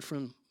not coming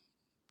from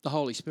the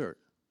Holy Spirit.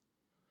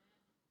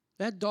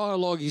 That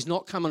dialogue is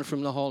not coming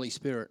from the Holy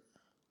Spirit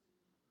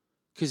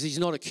because he's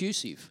not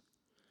accusive.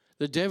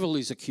 The devil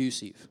is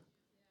accusive.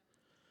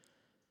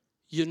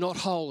 You're not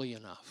holy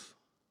enough.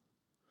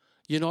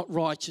 You're not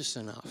righteous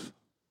enough.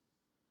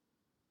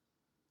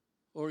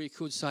 Or he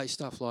could say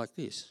stuff like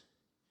this.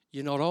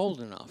 You're not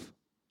old enough.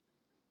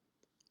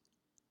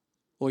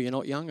 Or you're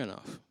not young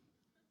enough.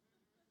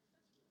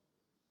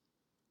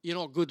 You're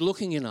not good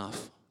looking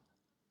enough.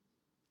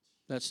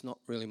 That's not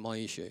really my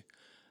issue.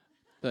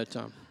 But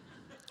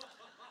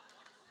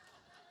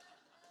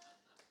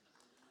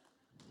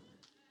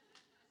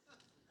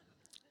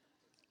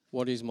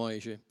what is my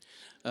issue?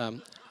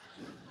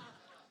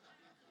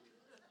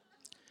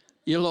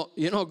 You're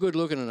not good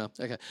looking enough.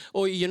 Okay.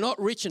 Or you're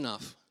not rich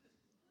enough.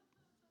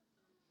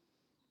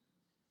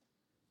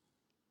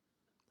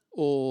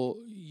 Or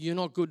you're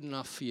not good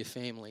enough for your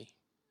family.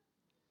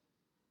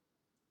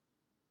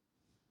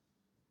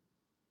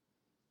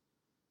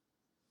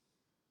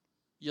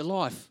 Your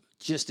life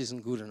just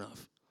isn't good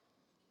enough.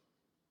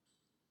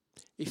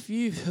 If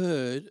you've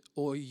heard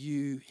or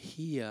you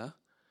hear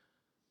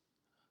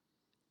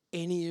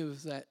any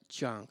of that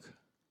junk,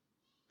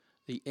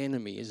 the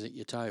enemy is at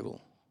your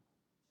table.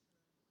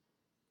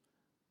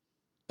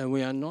 And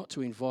we are not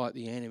to invite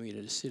the enemy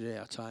to sit at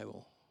our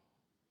table.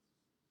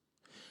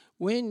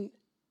 When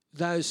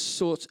those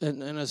sorts,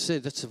 and as I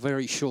said, that's a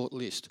very short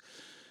list,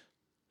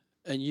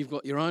 and you've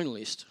got your own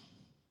list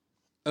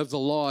of the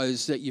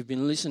lies that you've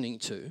been listening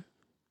to.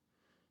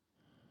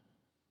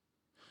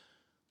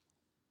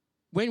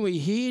 When we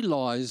hear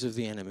lies of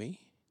the enemy,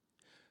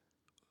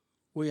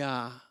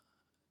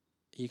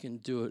 you can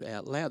do it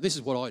out loud. This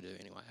is what I do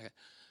anyway. Okay.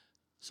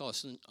 So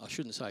I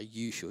shouldn't say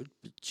you should,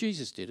 but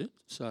Jesus did it,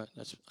 so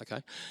that's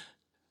okay.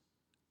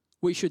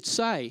 We should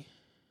say,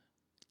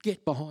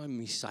 "Get behind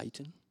me,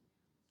 Satan."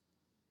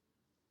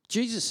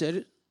 Jesus said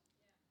it.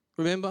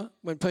 Remember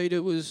when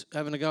Peter was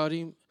having a go at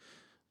him,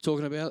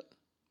 talking about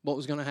what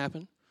was going to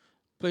happen?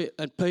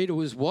 And Peter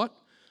was what?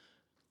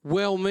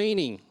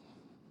 Well-meaning.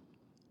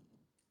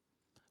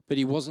 But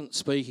he wasn't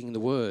speaking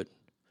the word.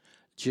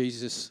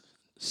 Jesus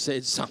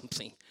said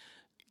something.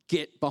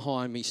 "Get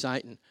behind me,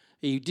 Satan."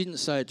 He didn't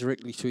say it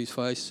directly to his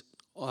face.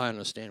 I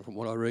understand from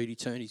what I read, he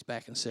turned his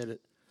back and said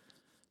it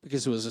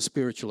because it was a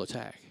spiritual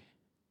attack.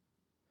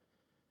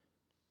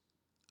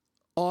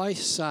 I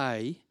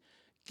say,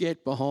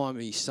 "Get behind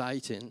me,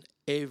 Satan,"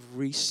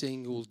 every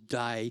single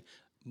day,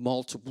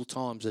 multiple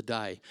times a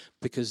day,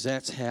 because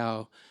that's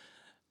how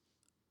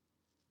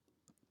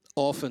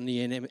often the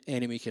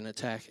enemy can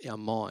attack our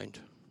mind.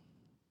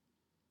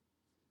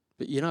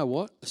 But you know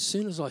what? As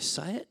soon as I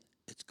say it,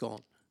 it's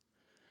gone.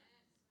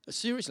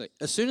 Seriously,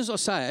 as soon as I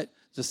say it,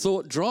 the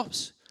thought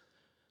drops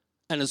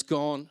and it's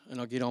gone and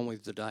I get on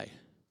with the day.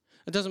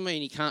 It doesn't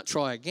mean he can't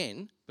try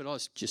again, but I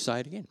just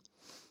say it again.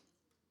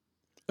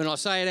 And I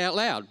say it out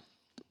loud,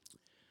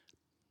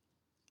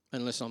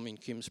 unless I'm in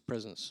Kim's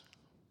presence.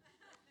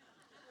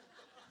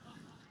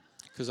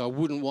 Because I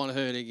wouldn't want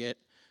her to get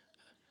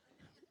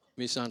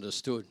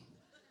misunderstood.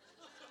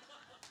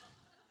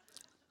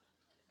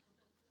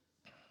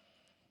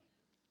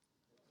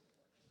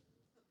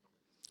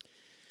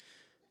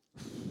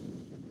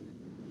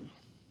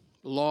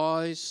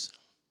 Lies.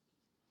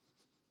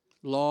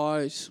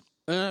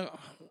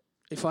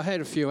 If I had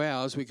a few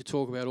hours, we could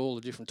talk about all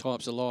the different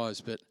types of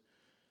lies, but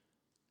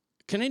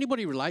Can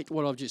anybody relate to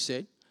what I've just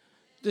said?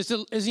 Has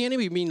the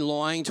enemy been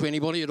lying to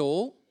anybody at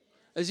all?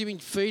 Has he been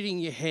feeding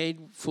your head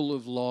full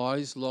of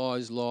lies,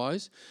 lies,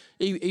 lies?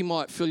 He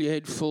might fill your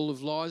head full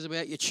of lies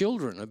about your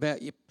children, about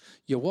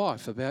your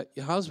wife, about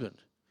your husband.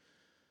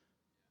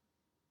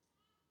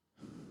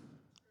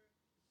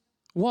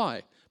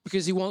 Why?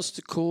 Because he wants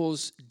to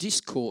cause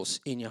discourse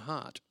in your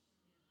heart.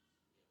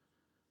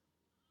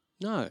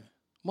 No,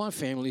 my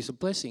family is a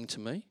blessing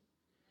to me.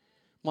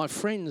 My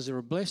friends are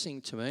a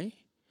blessing to me.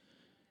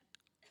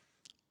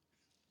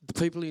 The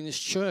people in this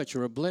church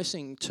are a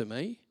blessing to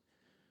me.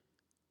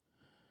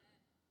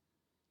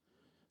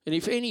 And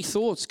if any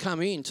thoughts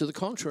come in to the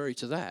contrary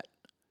to that,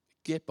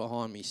 get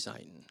behind me,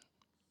 Satan.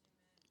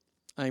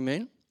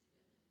 Amen?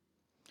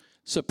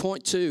 So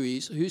point 2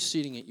 is, who's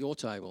sitting at your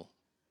table?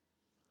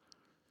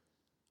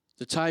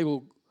 The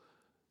table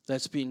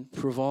that's been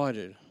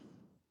provided,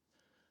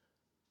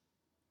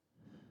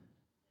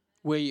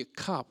 where your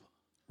cup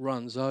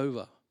runs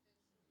over.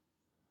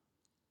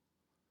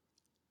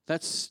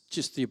 That's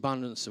just the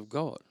abundance of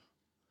God.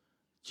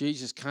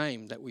 Jesus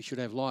came that we should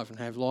have life and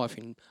have life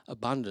in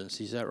abundance.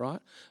 Is that right?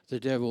 The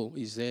devil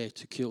is there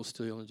to kill,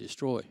 steal and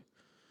destroy.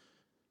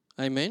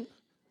 Amen?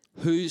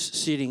 Who's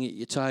sitting at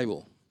your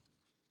table?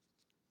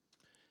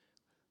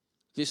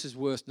 This is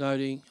worth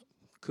noting.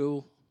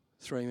 Cool.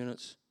 3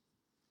 minutes.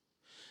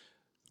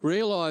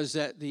 Realise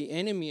that the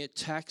enemy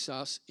attacks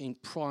us in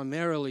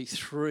primarily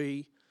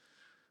 3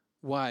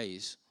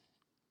 ways.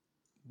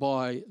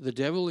 By the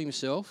devil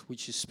himself,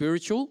 which is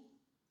spiritual,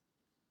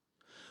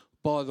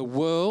 by the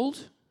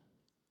world,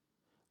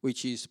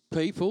 which is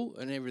people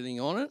and everything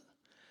on it,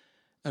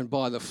 and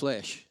by the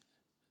flesh,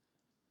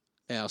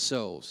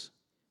 ourselves.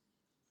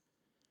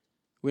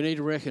 We need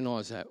to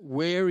recognise that.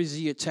 Where is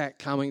the attack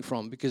coming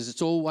from? Because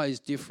it's always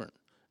different.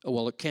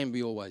 Well, it can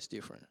be always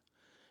different.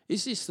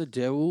 Is this the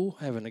devil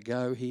having a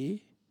go here?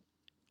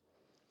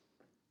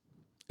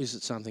 Is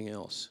it something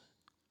else?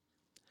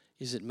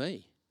 Is it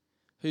me?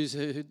 Who's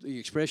heard the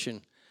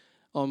expression,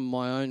 I'm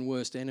my own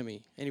worst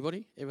enemy?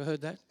 Anybody ever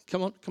heard that?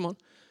 Come on.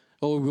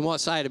 Or we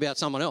might say it about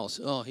someone else.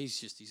 Oh, he's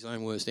just his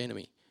own worst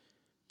enemy.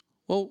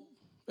 Well,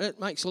 that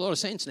makes a lot of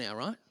sense now,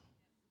 right?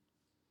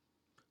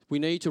 We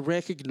need to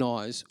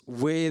recognise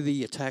where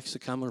the attacks are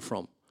coming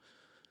from.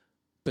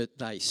 But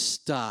they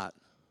start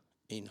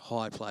in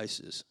high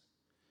places.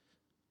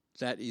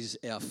 That is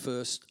our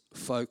first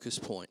focus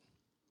point.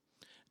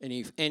 And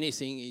if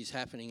anything is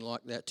happening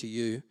like that to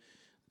you,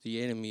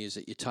 the enemy is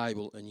at your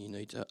table and you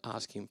need to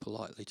ask him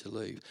politely to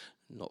leave,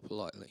 not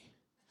politely.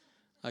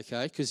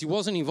 Okay? Because he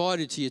wasn't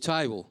invited to your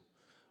table.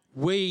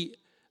 We,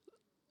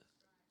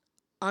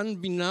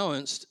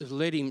 unbeknownst,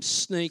 let him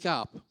sneak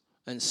up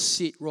and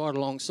sit right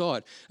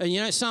alongside. And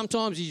you know,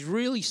 sometimes he's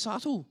really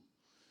subtle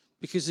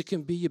because it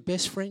can be your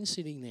best friend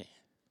sitting there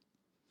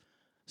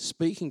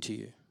speaking to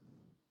you.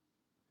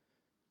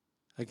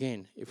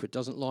 Again, if it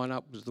doesn't line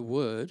up with the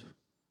word,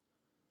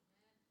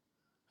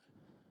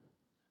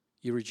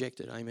 you reject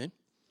it. Amen?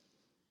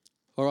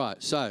 All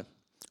right, so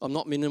I'm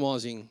not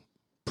minimising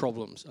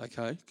problems,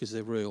 okay, because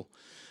they're real.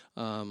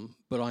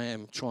 But I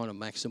am trying to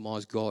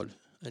maximise God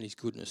and his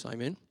goodness.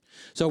 Amen?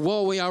 So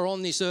while we are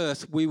on this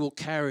earth, we will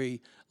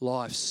carry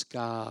life's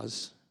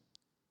scars.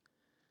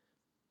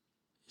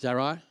 Is that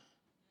right?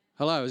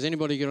 Hello, has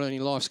anybody got any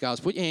life scars?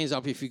 Put your hands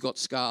up if you've got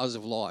scars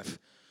of life.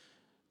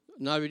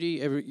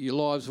 Nobody? Your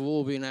lives have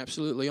all been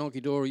absolutely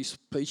honky-dory,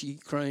 peachy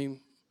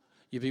cream.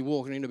 You've been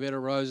walking into bed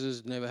of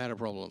roses, never had a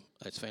problem.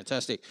 That's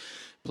fantastic.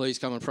 Please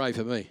come and pray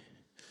for me.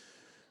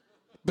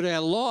 But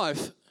our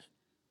life,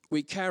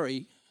 we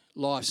carry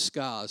life's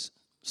scars.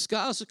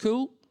 Scars are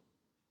cool.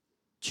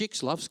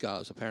 Chicks love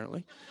scars,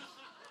 apparently.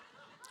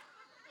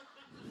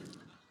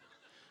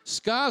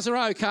 Scars are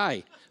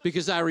okay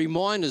because they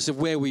remind us of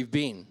where we've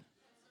been.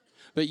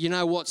 But you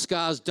know what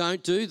scars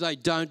don't do? They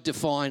don't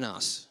define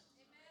us.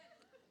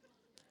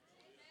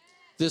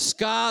 The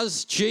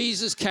scars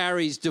Jesus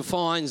carries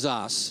defines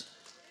us.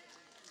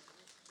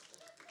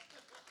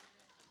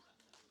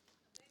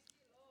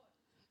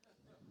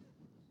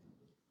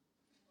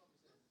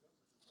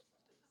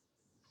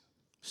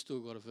 Still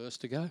got a verse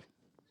to go.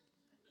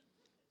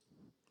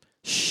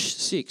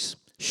 6.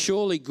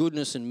 Surely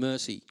goodness and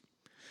mercy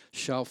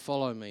shall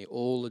follow me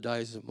all the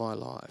days of my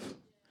life,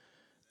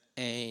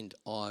 and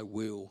I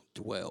will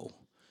dwell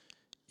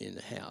in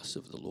the house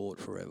of the Lord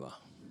forever.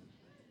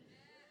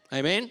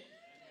 Amen?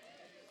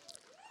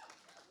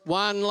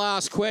 One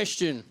last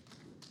question.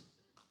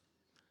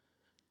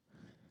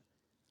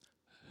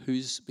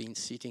 Who's been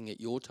sitting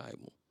at your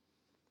table?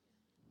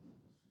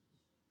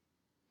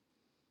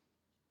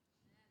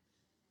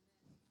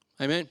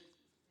 Amen.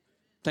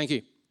 Thank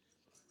you.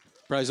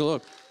 Praise the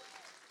Lord.